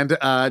 And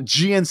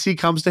GNC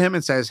comes to him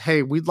and says,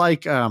 hey, we'd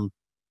like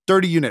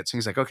 30 units. And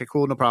he's like, okay,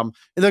 cool, no problem.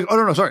 And they're like,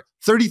 oh, no, sorry,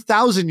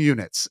 30,000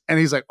 units. And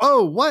he's like,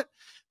 oh, what?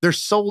 They're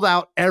sold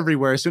out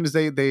everywhere. As soon as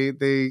they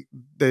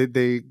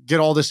get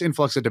all this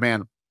influx of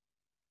demand,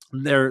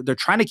 they're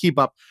trying to keep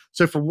up.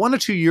 So for 1 or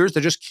 2 years,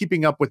 they're just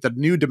keeping up with the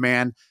new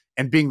demand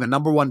and being the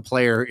number 1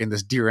 player in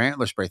this deer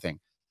antler spray thing.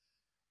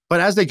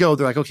 But as they go,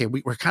 they're like, okay,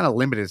 we're kind of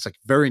limited. It's like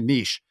very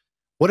niche.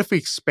 What if we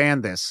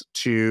expand this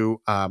to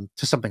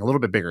something a little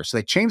bit bigger? So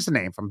they changed the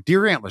name from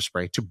deer antler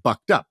spray to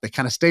Bucked Up. They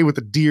kind of stay with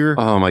the deer.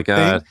 Oh my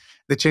God. Thing.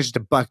 They changed it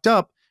to Bucked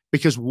Up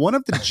because one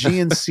of the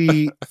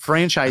GNC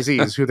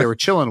franchisees who they were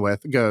chilling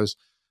with goes,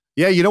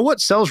 yeah, you know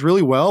what sells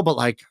really well, but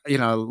like, you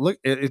know, look,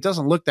 it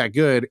doesn't look that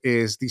good,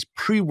 is these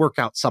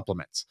pre-workout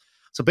supplements.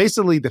 So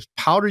basically the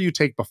powder you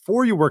take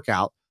before you work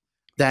out.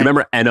 That, you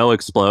remember No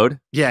Explode?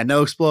 Yeah,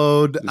 No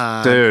Explode.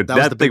 Dude,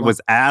 that thing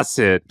was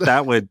acid.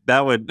 That would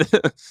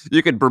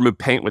you could remove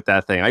paint with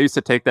that thing. I used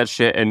to take that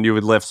shit and you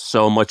would lift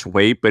so much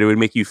weight, but it would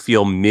make you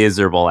feel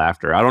miserable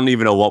after. I don't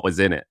even know what was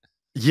in it.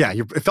 Yeah,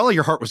 it felt like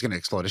your heart was going to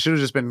explode. It should have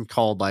just been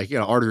called like, you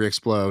know, artery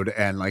explode,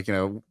 and like, you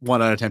know,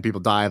 1 out of 10 people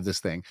die of this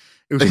thing.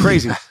 It was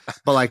crazy.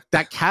 But like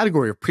that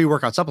category of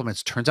pre-workout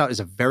supplements turns out is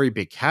a very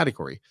big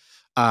category.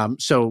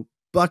 So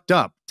Bucked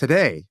Up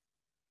today,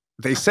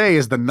 they say,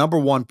 is the number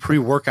 1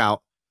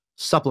 pre-workout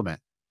supplement.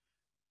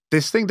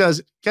 This thing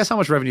does, guess how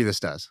much revenue this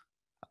does?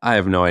 I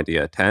have no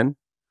idea. 10?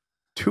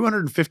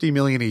 250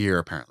 million a year,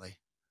 apparently.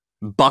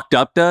 Bucked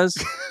Up does?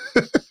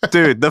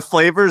 Dude, the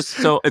flavors,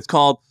 so it's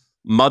called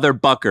Mother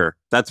Bucker.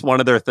 That's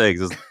one of their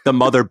things, is the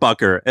Mother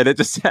Bucker. And it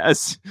just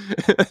has,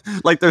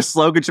 like, their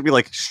slogan should be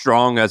like,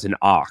 strong as an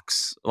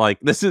ox. Like,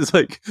 this is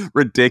like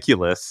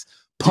ridiculous.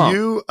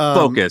 Pump,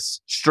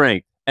 focus,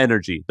 strength,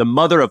 energy. The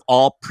mother of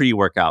all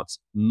pre-workouts.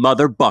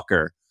 Mother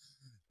Bucker.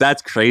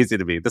 That's crazy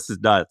to me. This is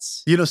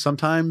nuts. You know,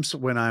 sometimes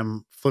when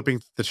I'm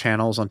flipping the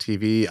channels on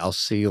TV, I'll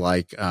see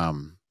like,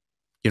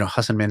 you know,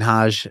 Hassan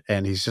Minhaj,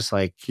 and he's just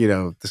like, you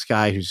know, this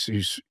guy who's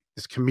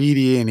this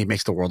comedian. He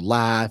makes the world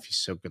laugh. He's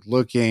so good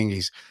looking.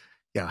 He's,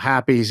 you know,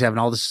 happy. He's having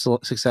all this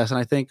success. And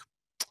I think,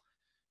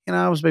 you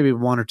know, I was maybe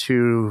 1 or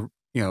 2,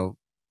 you know,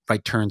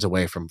 right turns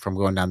away from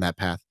going down that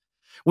path.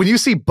 When you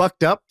see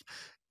Bucked Up,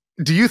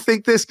 do you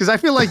think this? Because I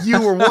feel like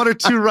you were 1 or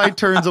 2 right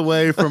turns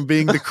away from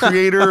being the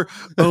creator,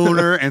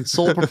 owner, and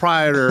sole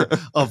proprietor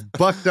of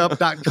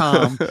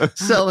buckedup.com,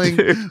 selling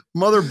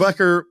Mother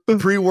Bucker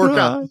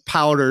pre-workout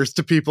powders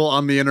to people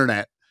on the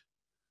internet.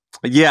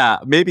 Yeah,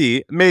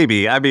 maybe.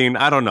 I mean,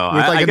 I don't know.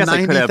 With like I a guess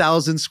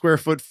 90,000 square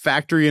foot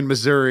factory in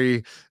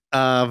Missouri,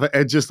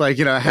 and just like,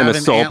 you know, having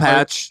a soul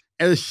patch.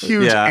 A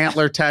huge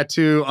antler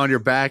tattoo on your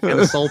back and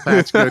a soul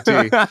patch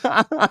goatee.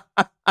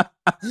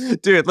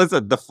 Dude,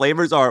 listen, the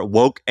flavors are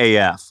woke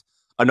AF.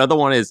 Another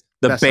one is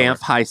the Best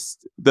Banff High.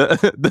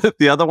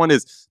 The other one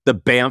is the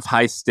Banff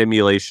High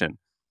Stimulation.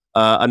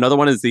 Another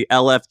one is the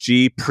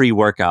LFG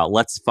pre-workout.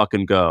 Let's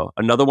fucking go.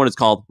 Another one is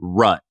called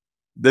Rut.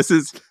 This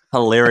is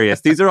hilarious.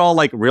 These are all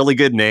like really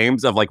good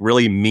names of like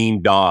really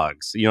mean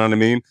dogs. You know what I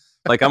mean?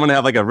 Like I'm gonna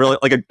have like a really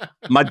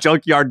my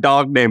junkyard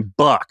dog named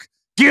Buck.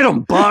 Get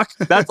him, Buck.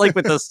 That's like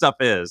what this stuff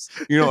is,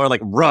 you know, or like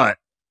Rut.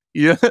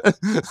 Yeah,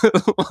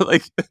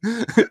 like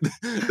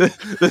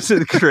this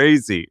is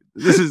crazy.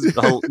 This is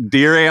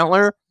deer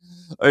antler.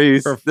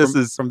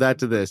 From that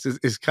to this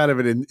is kind of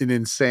an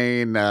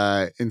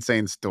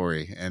insane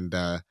story, and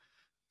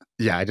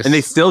yeah, and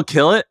they still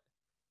kill it.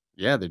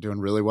 Yeah, they're doing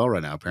really well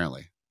right now.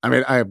 Apparently,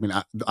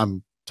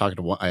 I'm talking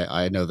to one.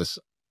 I know this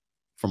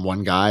from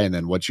one guy, and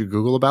then what you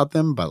Google about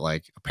them, but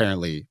like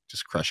apparently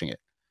just crushing it.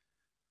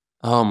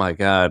 Oh my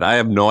God. I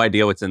have no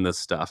idea what's in this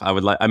stuff.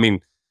 I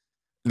mean,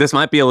 this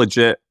might be a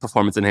legit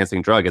performance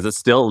enhancing drug. Is it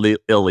still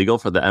illegal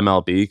for the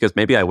MLB? Because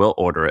maybe I will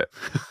order it.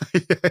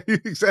 Yeah,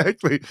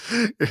 exactly.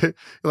 You're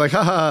like,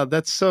 haha,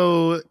 that's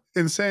so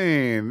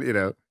insane,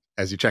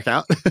 as you check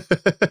out.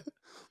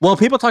 Well,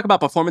 people talk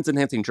about performance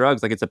enhancing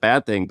drugs like it's a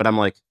bad thing, but I'm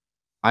like,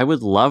 I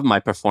would love my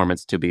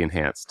performance to be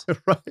enhanced.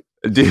 Right.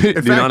 Do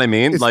you know what I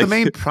mean? It's like the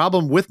main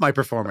problem with my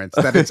performance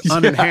that it's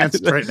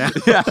unenhanced right now.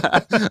 Yeah.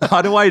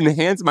 How do I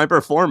enhance my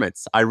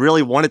performance? I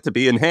really want it to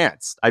be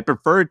enhanced. I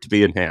prefer it to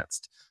be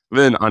enhanced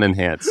than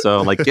unenhanced.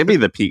 So like, give me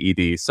the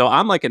PED. So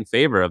I'm like in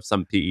favor of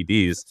some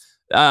PEDs.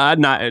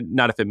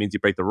 Not if it means you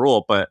break the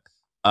rule, but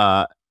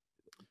well,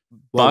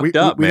 we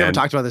man. never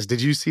talked about this.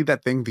 Did you see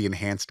that thing, the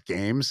enhanced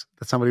games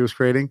that somebody was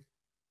creating?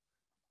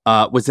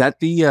 Was that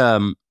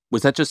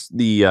just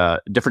the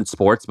different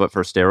sports, but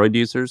for steroid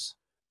users?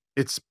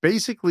 It's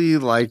basically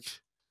like,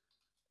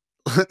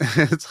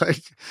 it's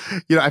like,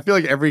 I feel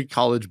like every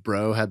college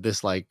bro had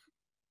this like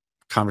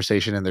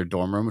conversation in their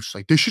dorm room, which is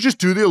like, they should just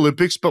do the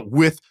Olympics, but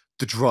with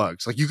the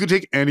drugs. Like you could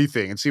take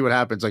anything and see what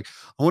happens. Like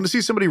I want to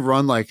see somebody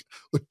run like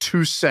a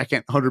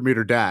 2-second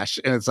 100-meter dash.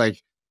 And it's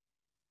like,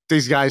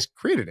 these guys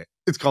created it.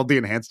 It's called the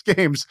enhanced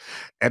games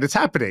and it's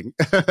happening.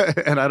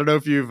 And I don't know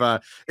if you've,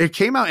 it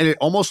came out and it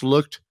almost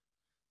looked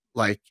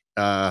like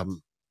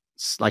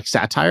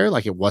satire,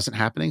 like it wasn't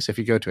happening. So if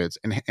you go to it, it's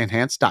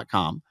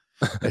enhanced.com.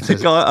 It's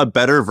a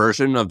better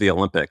version of the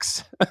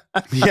Olympics.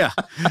 yeah,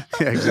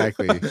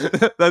 exactly.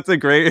 That's a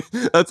great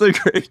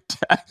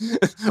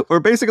we're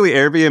basically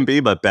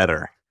Airbnb, but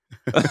better.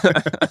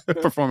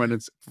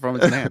 performance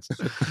enhanced.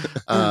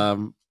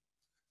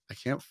 I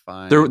can't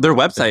find their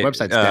website. The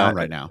website's down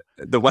right now.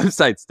 The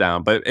website's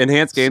down, but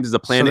Enhanced Games is a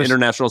planned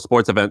international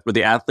sports event where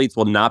the athletes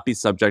will not be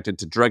subjected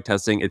to drug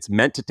testing. It's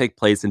meant to take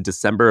place in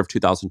December of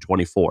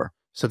 2024.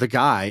 So the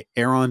guy,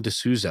 Aaron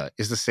D'Souza,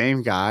 is the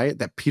same guy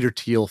that Peter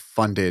Thiel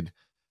funded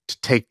to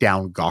take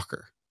down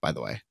Gawker, by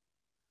the way.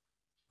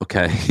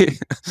 Okay.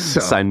 So,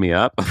 sign me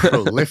up.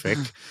 Prolific.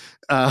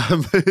 Best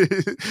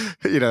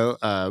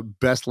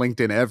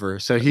LinkedIn ever.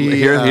 So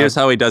here's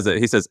how he does it.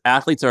 He says,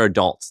 athletes are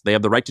adults. They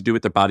have the right to do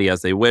with their body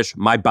as they wish.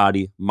 My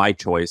body, my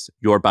choice.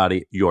 Your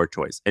body, your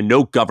choice. And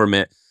no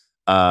government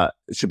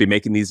should be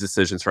making these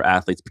decisions for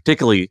athletes,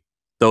 particularly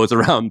those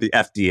around the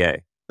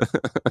FDA.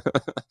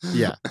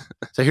 Yeah.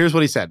 So here's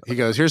what he said. He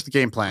goes, here's the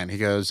game plan. He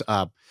goes,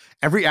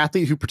 every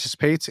athlete who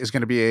participates is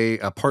going to be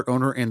a part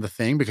owner in the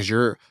thing because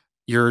you're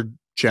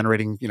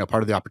generating,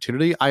 part of the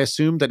opportunity. I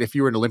assume that if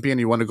you were an Olympian and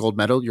you won a gold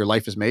medal, your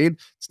life is made.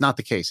 It's not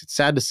the case. It's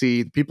sad to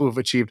see the people who've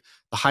achieved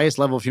the highest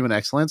level of human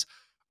excellence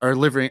are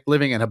living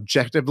an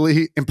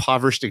objectively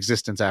impoverished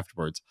existence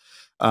afterwards.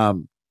 But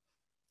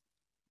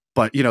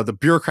the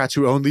bureaucrats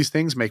who own these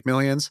things make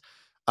millions.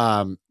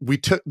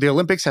 The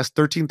Olympics has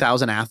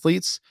 13,000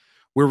 athletes.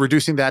 We're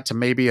reducing that to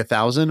maybe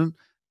 1,000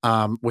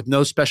 with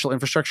no special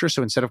infrastructure.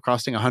 So instead of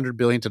costing $100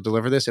 billion to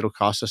deliver this, it'll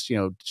cost us,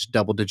 just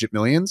double-digit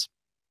millions.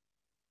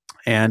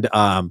 And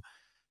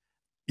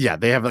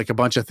they have like a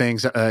bunch of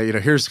things.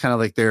 Here's kind of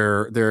like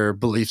their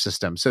belief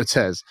system. So it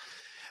says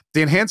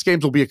the Enhanced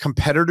Games will be a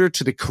competitor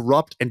to the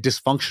corrupt and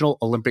dysfunctional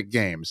Olympic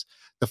Games.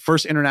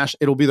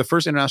 It'll be the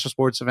first international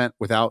sports event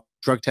without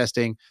drug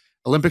testing.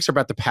 Olympics are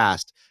about the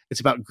past.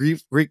 It's about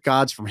Greek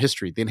gods from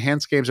history. The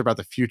Enhanced Games are about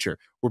the future.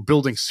 We're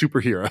building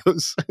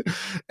superheroes.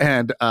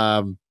 And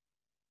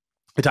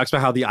it talks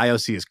about how the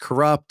IOC is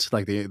corrupt,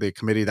 like the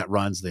committee that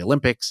runs the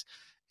Olympics.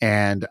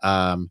 And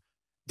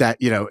that,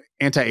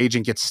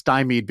 anti-aging gets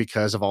stymied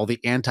because of all the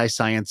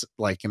anti-science,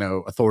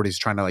 authorities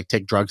trying to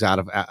take drugs out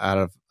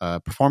of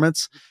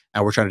performance.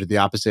 And we're trying to do the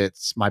opposite.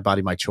 It's my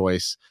body, my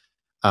choice.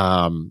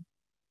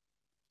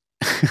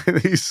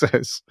 He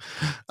says,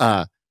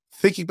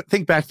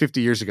 think back 50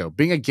 years ago,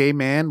 being a gay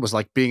man was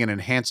like being an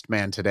enhanced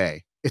man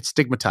today. It's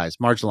stigmatized,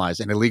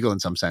 marginalized, and illegal in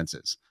some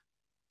senses.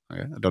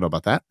 Okay, I don't know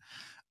about that.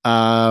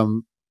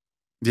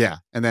 Yeah,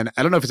 and then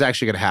I don't know if it's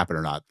actually going to happen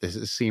or not. It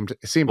seemed.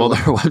 Well, their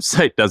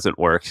website doesn't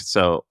work,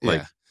 so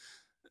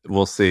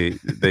we'll see.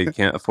 They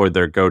can't afford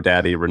their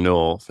GoDaddy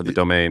renewal for the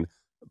domain,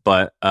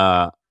 but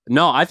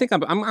no, I think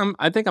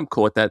I'm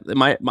cool with that.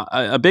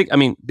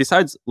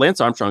 Besides Lance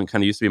Armstrong,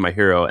 kind of used to be my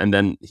hero, and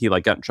then he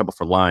got in trouble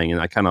for lying,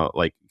 and I kind of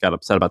got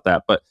upset about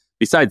that. But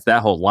besides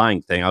that whole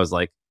lying thing, I was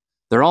like,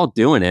 they're all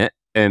doing it,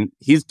 and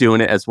he's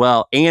doing it as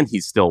well, and he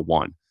still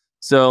won.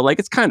 So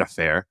it's kind of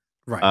fair.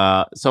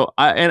 Right. So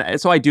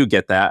I do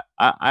get that.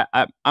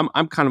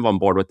 I'm kind of on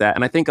board with that,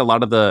 and I think a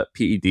lot of the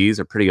PEDs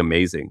are pretty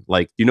amazing.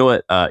 You know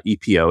what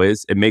EPO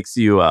is? It makes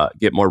you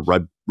get more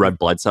red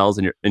blood cells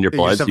in your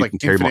blood, so you can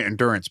carry more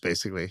endurance,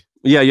 basically.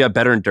 Yeah,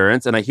 better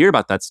endurance. And I hear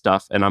about that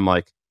stuff, and I'm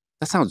like,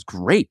 that sounds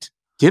great.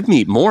 Give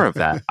me more of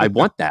that. I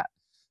want that.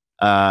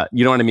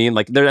 You know what I mean?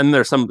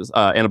 There's some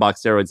anabolic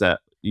steroids that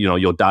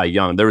you'll die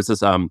young. There was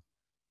this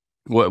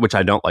which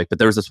I don't like, but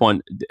there was this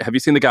one. Have you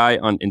seen the guy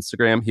on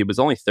Instagram? He was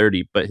only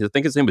 30, but I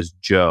think his name was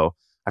Joe.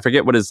 I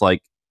forget what his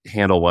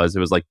handle was. It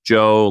was like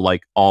Joe,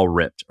 like all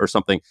ripped or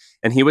something.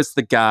 And he was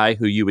the guy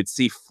who you would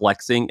see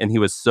flexing, and he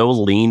was so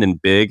lean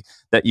and big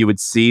that you would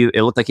see,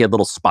 it looked like he had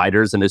little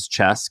spiders in his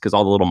chest because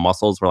all the little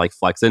muscles were like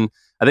flexing.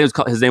 I think it was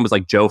called, his name was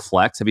like Joe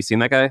Flex. Have you seen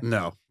that guy?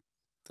 No.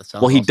 That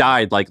sounds Well, he awesome.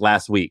 died like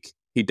last week.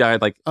 He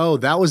died like, Oh,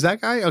 that was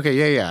that guy?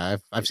 Okay, yeah.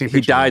 I've seen he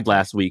pictures of died that.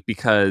 last week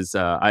because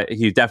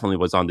he definitely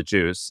was on the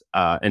juice.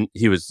 And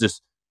he was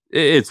just,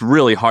 it's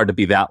really hard to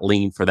be that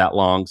lean for that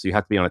long. So you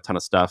have to be on a ton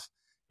of stuff.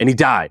 And he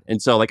died.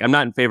 And so, like, I'm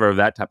not in favor of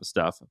that type of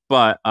stuff.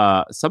 But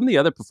some of the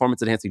other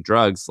performance enhancing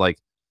drugs, like,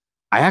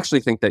 I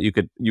actually think that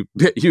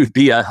you'd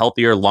be a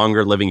healthier,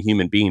 longer living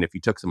human being if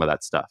you took some of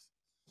that stuff.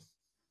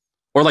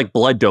 Or like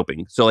blood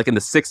doping. So like in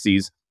the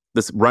 60s,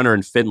 this runner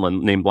in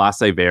Finland named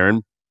Lasse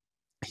Varen,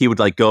 he would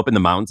like go up in the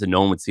mountains and no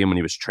one would see him when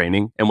he was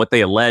training. And what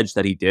they alleged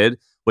that he did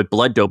with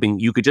blood doping,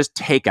 you could just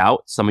take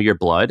out some of your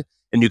blood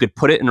and you could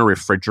put it in a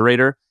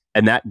refrigerator,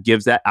 and that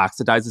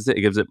oxidizes it.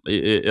 It gives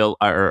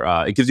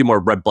it gives you more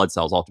red blood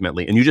cells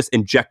ultimately, and you just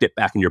inject it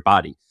back in your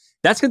body.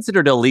 That's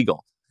considered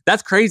illegal.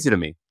 That's crazy to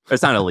me.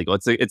 It's not illegal.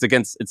 It's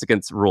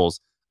against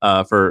rules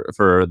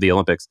for the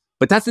Olympics.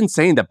 But that's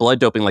insane that blood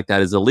doping like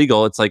that is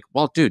illegal. It's like,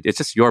 well, dude, it's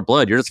just your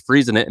blood. You're just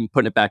freezing it and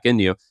putting it back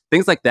into you.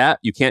 Things like that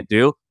you can't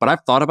do. But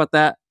I've thought about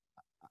that.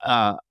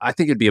 I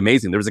think it'd be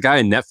amazing. There was a guy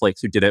on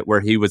Netflix who did it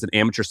where he was an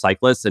amateur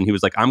cyclist and he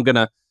was like, I'm going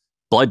to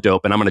blood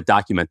dope and I'm going to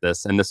document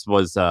this. And this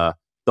was the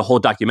whole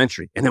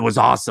documentary. And it was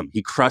awesome.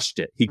 He crushed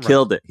it. He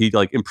killed it. He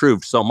like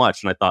improved so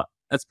much. And I thought,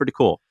 that's pretty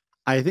cool.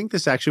 I think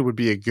this actually would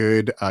be a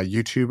good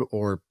YouTube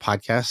or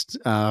podcast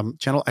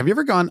channel. Have you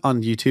ever gone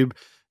on YouTube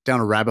down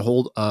a rabbit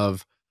hole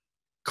of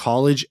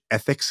college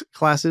ethics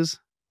classes?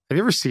 Have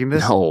you ever seen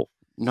this?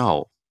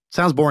 No.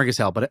 Sounds boring as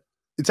hell, but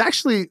it's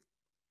actually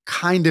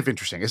kind of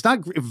interesting. It's not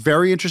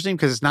very interesting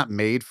because it's not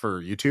made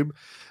for YouTube,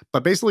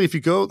 but basically if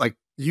you go, like,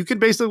 you can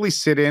basically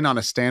sit in on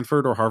a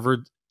Stanford or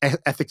Harvard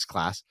ethics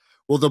class.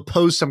 Well, they'll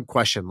pose some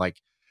question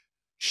like,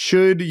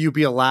 should you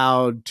be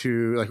allowed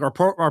to, like,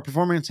 our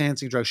performance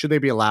enhancing drugs, should they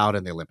be allowed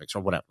in the Olympics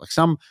or whatever? Like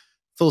some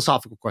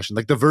philosophical question,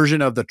 like the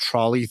version of the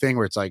trolley thing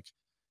where it's like,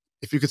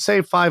 if you could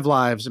save 5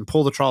 lives and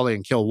pull the trolley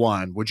and kill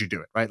 1, would you do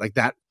it? Right? Like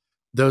that,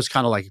 those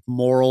kind of like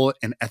moral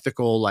and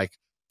ethical, like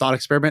thought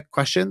experiment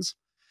questions.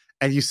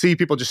 And you see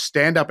people just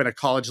stand up in a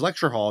college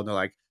lecture hall and they're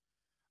like,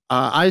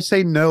 I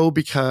say no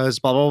because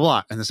blah, blah,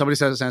 blah. And then somebody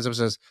stands up and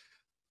says,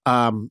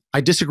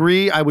 I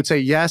disagree. I would say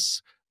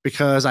yes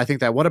because I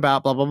think that what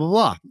about blah, blah, blah,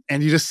 blah.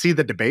 And you just see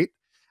the debate.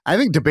 I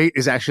think debate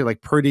is actually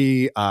like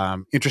pretty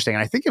interesting.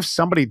 And I think if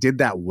somebody did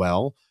that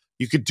well,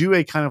 you could do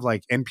a kind of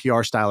like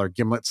NPR style or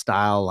Gimlet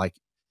style, like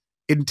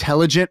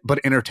intelligent but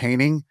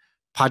entertaining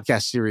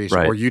podcast series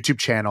or YouTube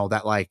channel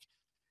that like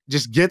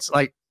just gets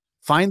like,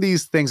 find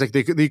these things like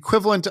the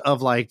equivalent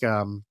of like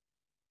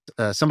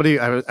somebody,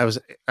 I was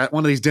at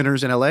one of these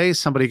dinners in LA.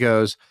 Somebody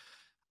goes,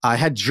 I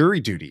had jury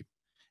duty.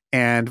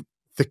 And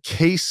the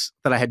case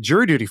that I had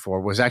jury duty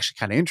for was actually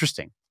kind of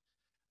interesting.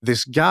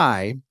 This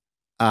guy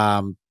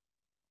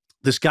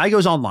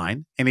goes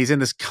online and he's in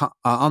this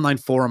online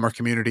forum or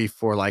community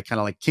for like kind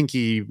of like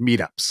kinky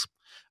meetups.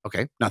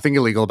 Okay. Nothing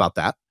illegal about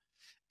that.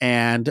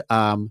 And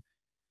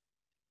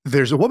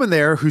there's a woman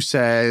there who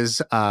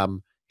says,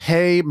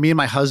 hey, me and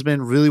my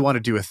husband really want to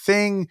do a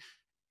thing.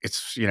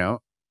 It's,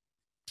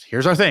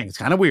 here's our thing. It's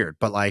kind of weird,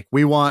 but like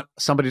we want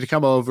somebody to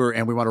come over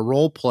and we want to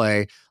role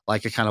play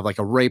like a kind of like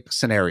a rape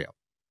scenario.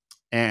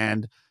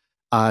 And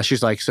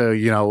she's like, so,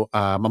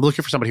 I'm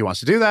looking for somebody who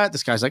wants to do that.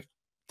 This guy's like,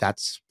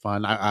 that's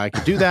fun. I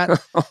could do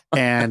that.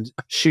 And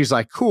she's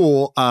like,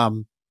 cool.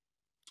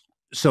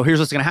 So here's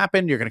what's going to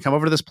happen. You're going to come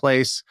over to this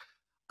place.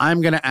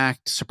 I'm going to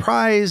act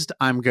surprised.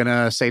 I'm going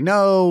to say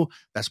no.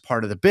 That's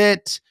part of the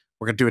bit.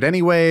 We're going to do it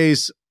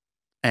anyways.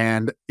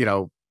 And,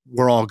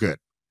 we're all good.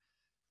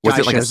 Was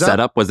it like a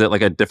setup? Was it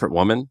like a different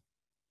woman?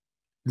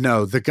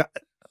 No, the guy,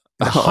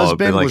 the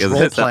husband was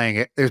role playing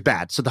it. It was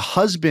bad. So the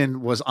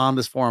husband was on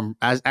this forum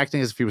as acting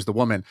as if he was the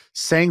woman,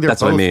 saying they're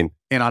both in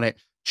on it.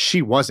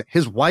 She wasn't.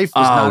 His wife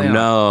was not in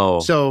on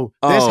it. So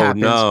this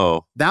happens.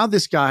 No. Now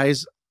this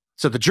guy's,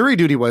 so the jury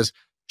duty was,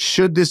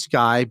 should this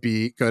guy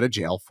go to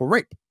jail for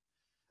rape?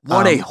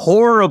 What a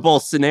horrible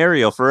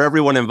scenario for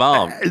everyone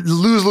involved.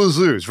 Lose, lose,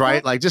 lose,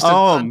 right? Like just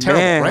terrible,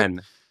 man.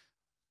 Right?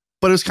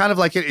 But it was kind of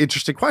like an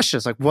interesting question.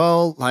 It's like,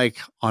 well, like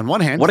on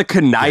one hand, what a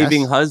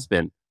conniving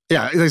husband.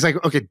 Yeah, it's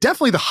like, okay,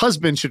 definitely the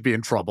husband should be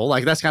in trouble.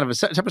 Like that's kind of a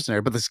separate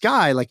scenario. But this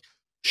guy, like,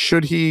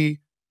 should he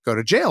go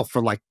to jail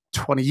for like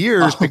 20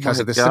 years because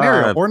of this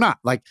scenario or not?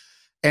 Like,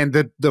 and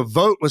the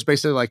vote was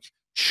basically like,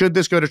 should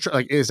this go to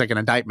like is like an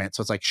indictment.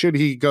 So it's like, should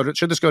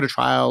this go to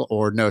trial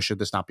or no? Should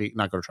this not go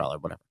to trial or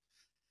whatever?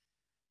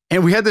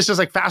 And we had this just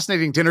like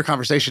fascinating dinner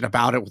conversation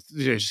about it, with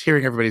just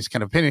hearing everybody's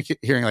kind of opinion,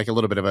 hearing like a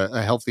little bit of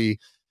a healthy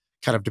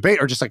kind of debate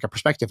or just like a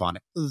perspective on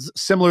it.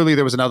 Similarly,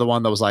 there was another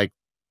one that was like,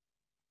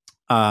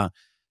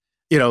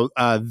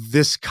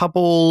 this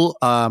couple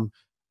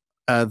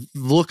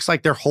looks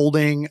like they're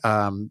holding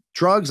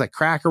drugs like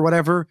crack or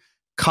whatever.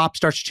 Cop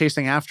starts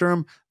chasing after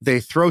them. They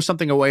throw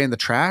something away in the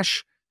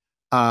trash.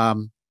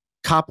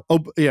 Cop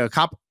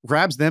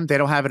grabs them. They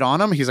don't have it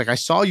on him. He's like, I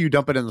saw you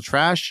dump it in the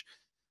trash.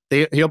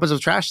 He opens the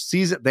trash,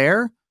 sees it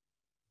there,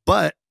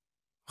 but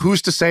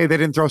who's to say they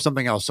didn't throw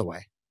something else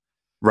away?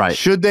 Right.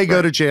 Should they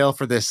go to jail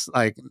for this,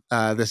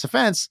 this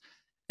offense?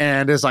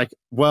 And it's like,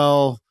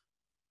 well,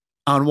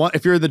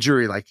 if you're the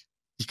jury, like,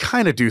 you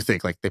kind of do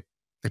think like they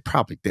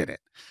probably did it,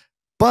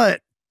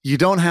 but you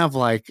don't have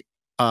like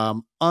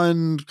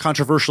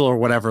uncontroversial or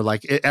whatever,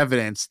 like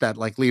evidence that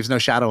like leaves no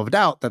shadow of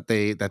doubt that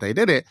they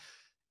did it.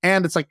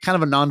 And it's like kind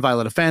of a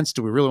nonviolent offense.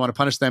 Do we really want to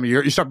punish them?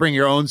 You start bringing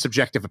your own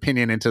subjective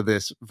opinion into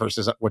this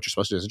versus what you're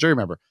supposed to do as a jury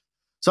member.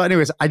 So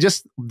anyways,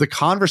 the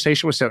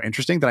conversation was so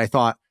interesting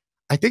that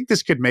I think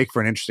this could make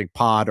for an interesting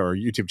pod or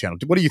YouTube channel.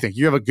 What do you think?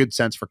 You have a good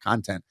sense for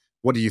content.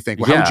 What do you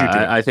think? How would you do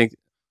it?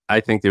 I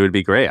think it would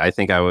be great. I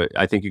think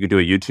you could do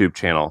a YouTube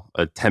channel,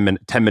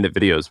 10-minute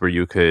videos where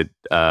you could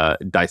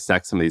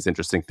dissect some of these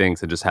interesting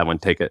things and just have one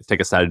take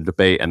a side of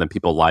debate and then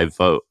people live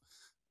vote.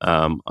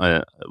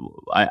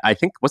 I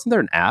think, wasn't there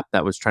an app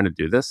that was trying to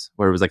do this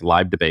where it was like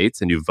live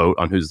debates and you vote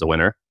on who's the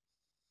winner?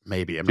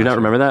 Maybe. Do you not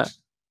remember that?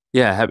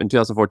 Yeah, it happened in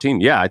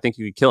 2014. Yeah, I think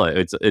you could kill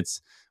it.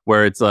 It's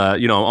where it's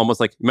almost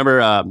like,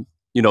 remember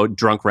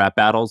drunk rap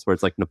battles where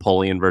it's like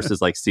Napoleon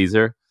versus like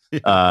Caesar.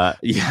 Yeah,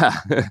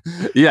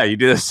 you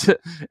do this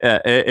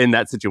in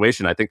that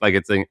situation. I think like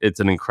it's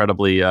an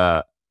incredibly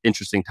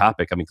interesting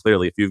topic. I mean,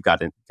 clearly, if you've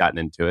gotten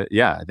into it,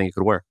 yeah, I think it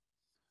could work.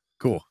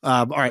 Cool.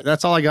 All right,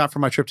 that's all I got for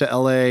my trip to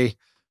LA.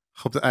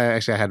 Hope that I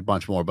had a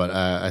bunch more, but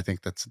I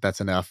think that's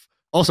enough.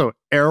 Also,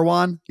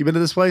 Erewhon, you been to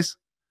this place?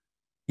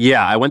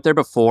 Yeah, I went there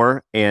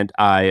before, and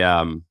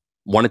I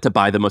wanted to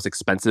buy the most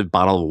expensive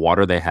bottle of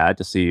water they had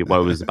to see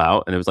what it was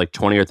about, and it was like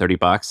 $20 or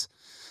 $30.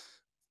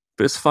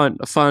 But it's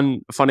a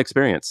fun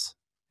experience.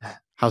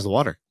 How's the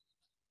water?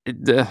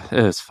 It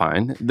was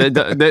fine.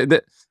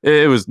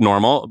 It was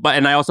normal,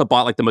 and I also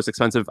bought like the most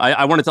expensive.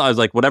 I was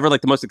like, whatever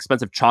like the most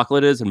expensive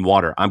chocolate is and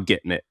water, I'm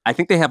getting it. I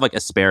think they have like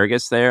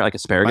asparagus there, like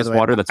asparagus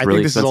water. That's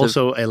really expensive. I think this is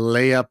also a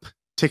layup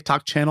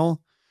TikTok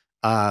channel.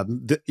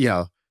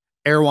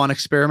 Erewhon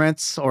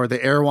experiments or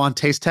the Erewhon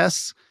taste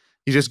tests.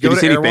 You just go to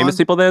Erewhon. Did you see any famous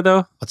people there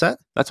though? What's that?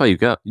 That's why you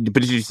go. But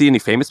did you see any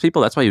famous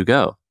people? That's why you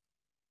go.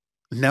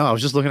 No, I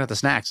was just looking at the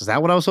snacks. Is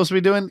that what I was supposed to be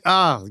doing?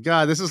 Oh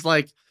God, this is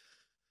like,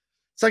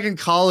 it's like in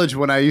college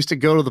when I used to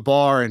go to the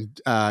bar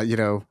and,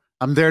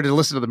 I'm there to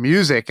listen to the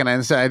music and I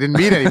didn't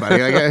meet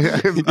anybody. Like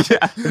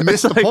I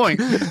missed the point.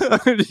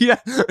 Yeah.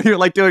 You're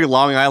like doing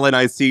Long Island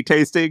iced tea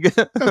tasting.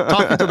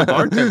 Talking to the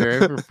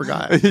bartender. I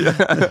forgot.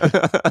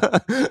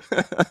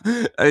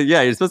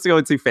 Yeah, you're supposed to go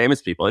and see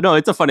famous people. No,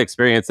 it's a fun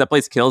experience. That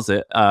place kills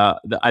it.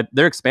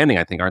 They're expanding,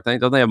 I think, aren't they?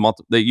 Don't they have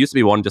multiple? There used to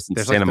be one just in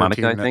Santa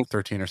Monica, I think.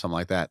 13 or something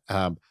like that.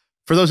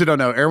 For those who don't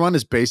know, Erewhon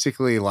is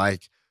basically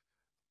like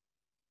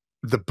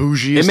the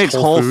bougiest. It makes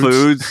Whole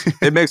Foods.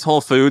 It makes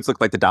Whole Foods look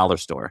like the dollar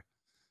store.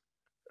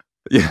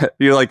 Yeah,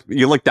 you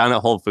look down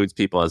at Whole Foods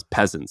people as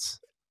peasants.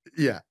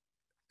 Yeah,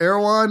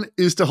 Erewhon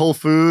is to Whole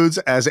Foods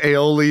as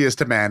aioli is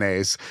to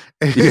mayonnaise.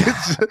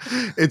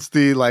 It's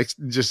the like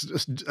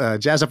just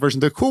jazz up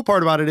version. The cool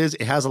part about it is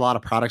it has a lot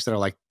of products that are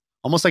like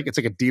almost like it's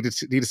like a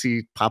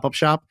D2C pop-up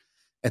shop.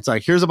 It's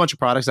like, here's a bunch of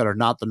products that are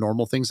not the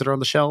normal things that are on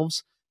the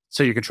shelves,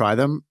 so you can try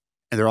them,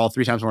 and they're all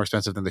 3 times more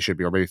expensive than they should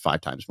be, or maybe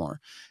 5 times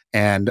more.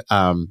 And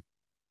I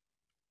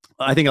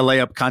think a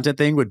layup content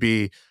thing would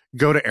be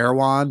go to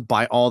Erewhon,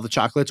 buy all the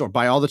chocolates, or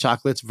buy all the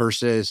chocolates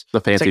versus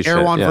the fancy like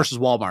Erewhon shit, yeah. versus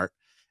Walmart,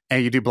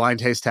 and you do blind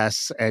taste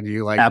tests and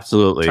you like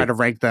absolutely try to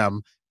rank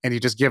them, and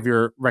you just give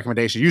your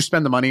recommendation. You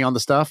spend the money on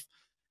the stuff,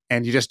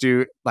 and you just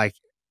do like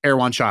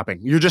Erewhon shopping.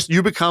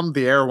 You become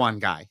the Erewhon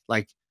guy.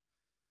 Like,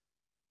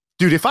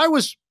 dude, if I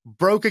was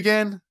broke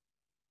again,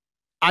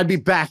 I'd be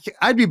back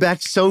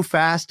so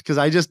fast because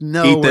I just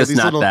know where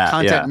these little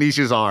content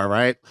niches are,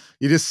 right?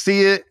 You just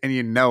see it and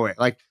you know it.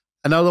 Like,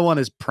 another one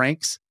is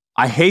pranks.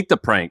 I hate the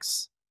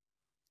pranks.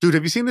 Dude,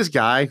 have you seen this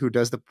guy who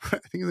does I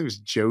think it was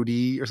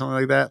Jody or something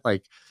like that?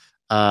 Like,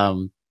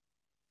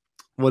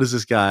 what is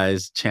this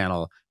guy's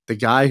channel? The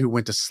guy who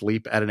went to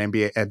sleep at an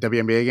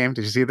WNBA game.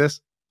 Did you see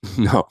this?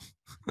 No.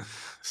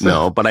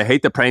 No, but I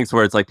hate the pranks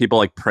where it's like people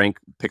like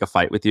pick a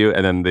fight with you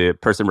and then the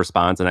person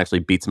responds and actually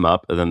beats them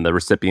up. And then the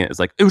recipient is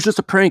like, it was just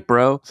a prank,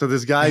 bro. So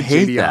this guy,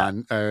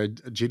 Gideon, I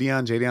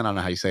don't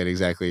know how you say it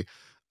exactly.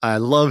 I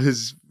love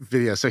his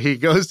video. So he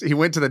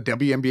went to the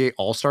WNBA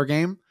All-Star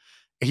game.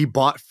 He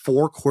bought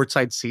 4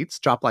 courtside seats,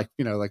 dropped like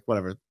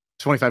whatever,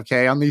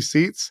 $25K on these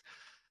seats.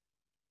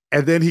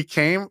 And then he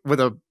came with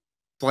a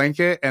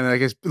blanket and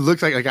like it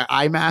looks like an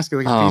eye mask.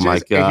 And like oh my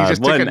God, and he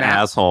just what an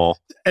asshole.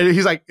 And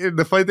he's like,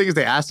 the funny thing is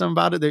they asked him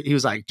about it. He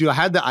was like, dude, I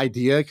had the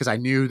idea because I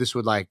knew this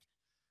would like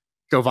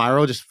go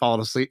viral, just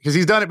fall asleep. Because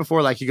he's done it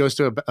before. Like he goes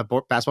to a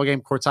basketball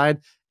game courtside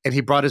and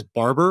he brought his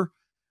barber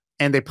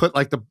and they put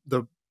like the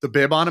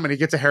bib on him and he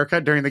gets a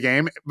haircut during the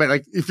game. But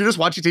like, if you're just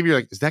watching TV, you're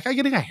like, is that guy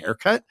getting a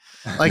haircut?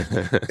 Like,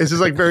 this is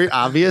like very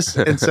obvious.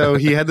 And so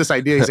he had this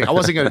idea. He's like, I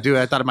wasn't going to do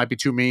it. I thought it might be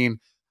too mean.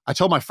 I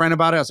told my friend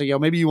about it. I was like, yo,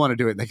 maybe you want to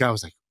do it. And the guy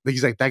was like,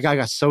 he's like, that guy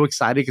got so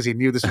excited because he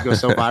knew this would go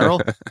so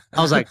viral.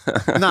 I was like,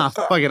 nah,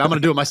 fuck it. I'm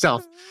going to do it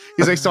myself.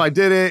 He's like, so I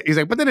did it. He's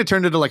like, but then it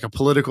turned into like a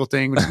political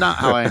thing, which is not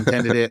how I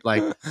intended it.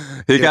 Like,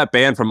 he got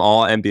banned from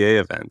all NBA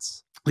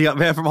events. He got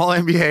banned from all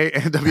NBA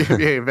and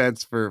WNBA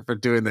events for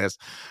doing this.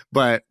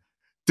 But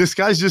this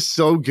guy's just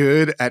so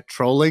good at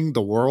trolling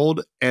the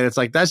world. And it's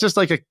like, that's just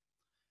like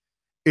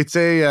it's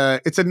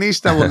a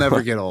niche that will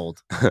never get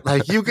old.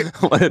 Like you can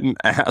What an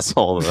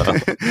asshole though.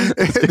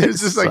 There's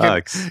just like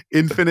an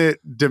infinite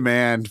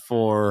demand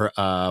for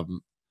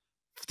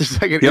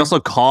he also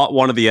caught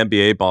one of the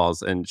NBA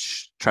balls and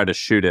tried to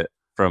shoot it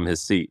from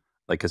his seat,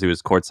 like because he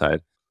was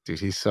courtside. Dude,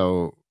 he's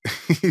so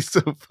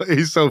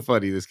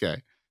funny, this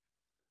guy.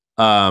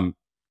 All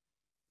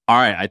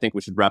right, I think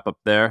we should wrap up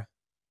there.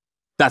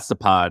 That's the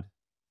pod.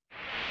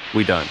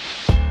 We done.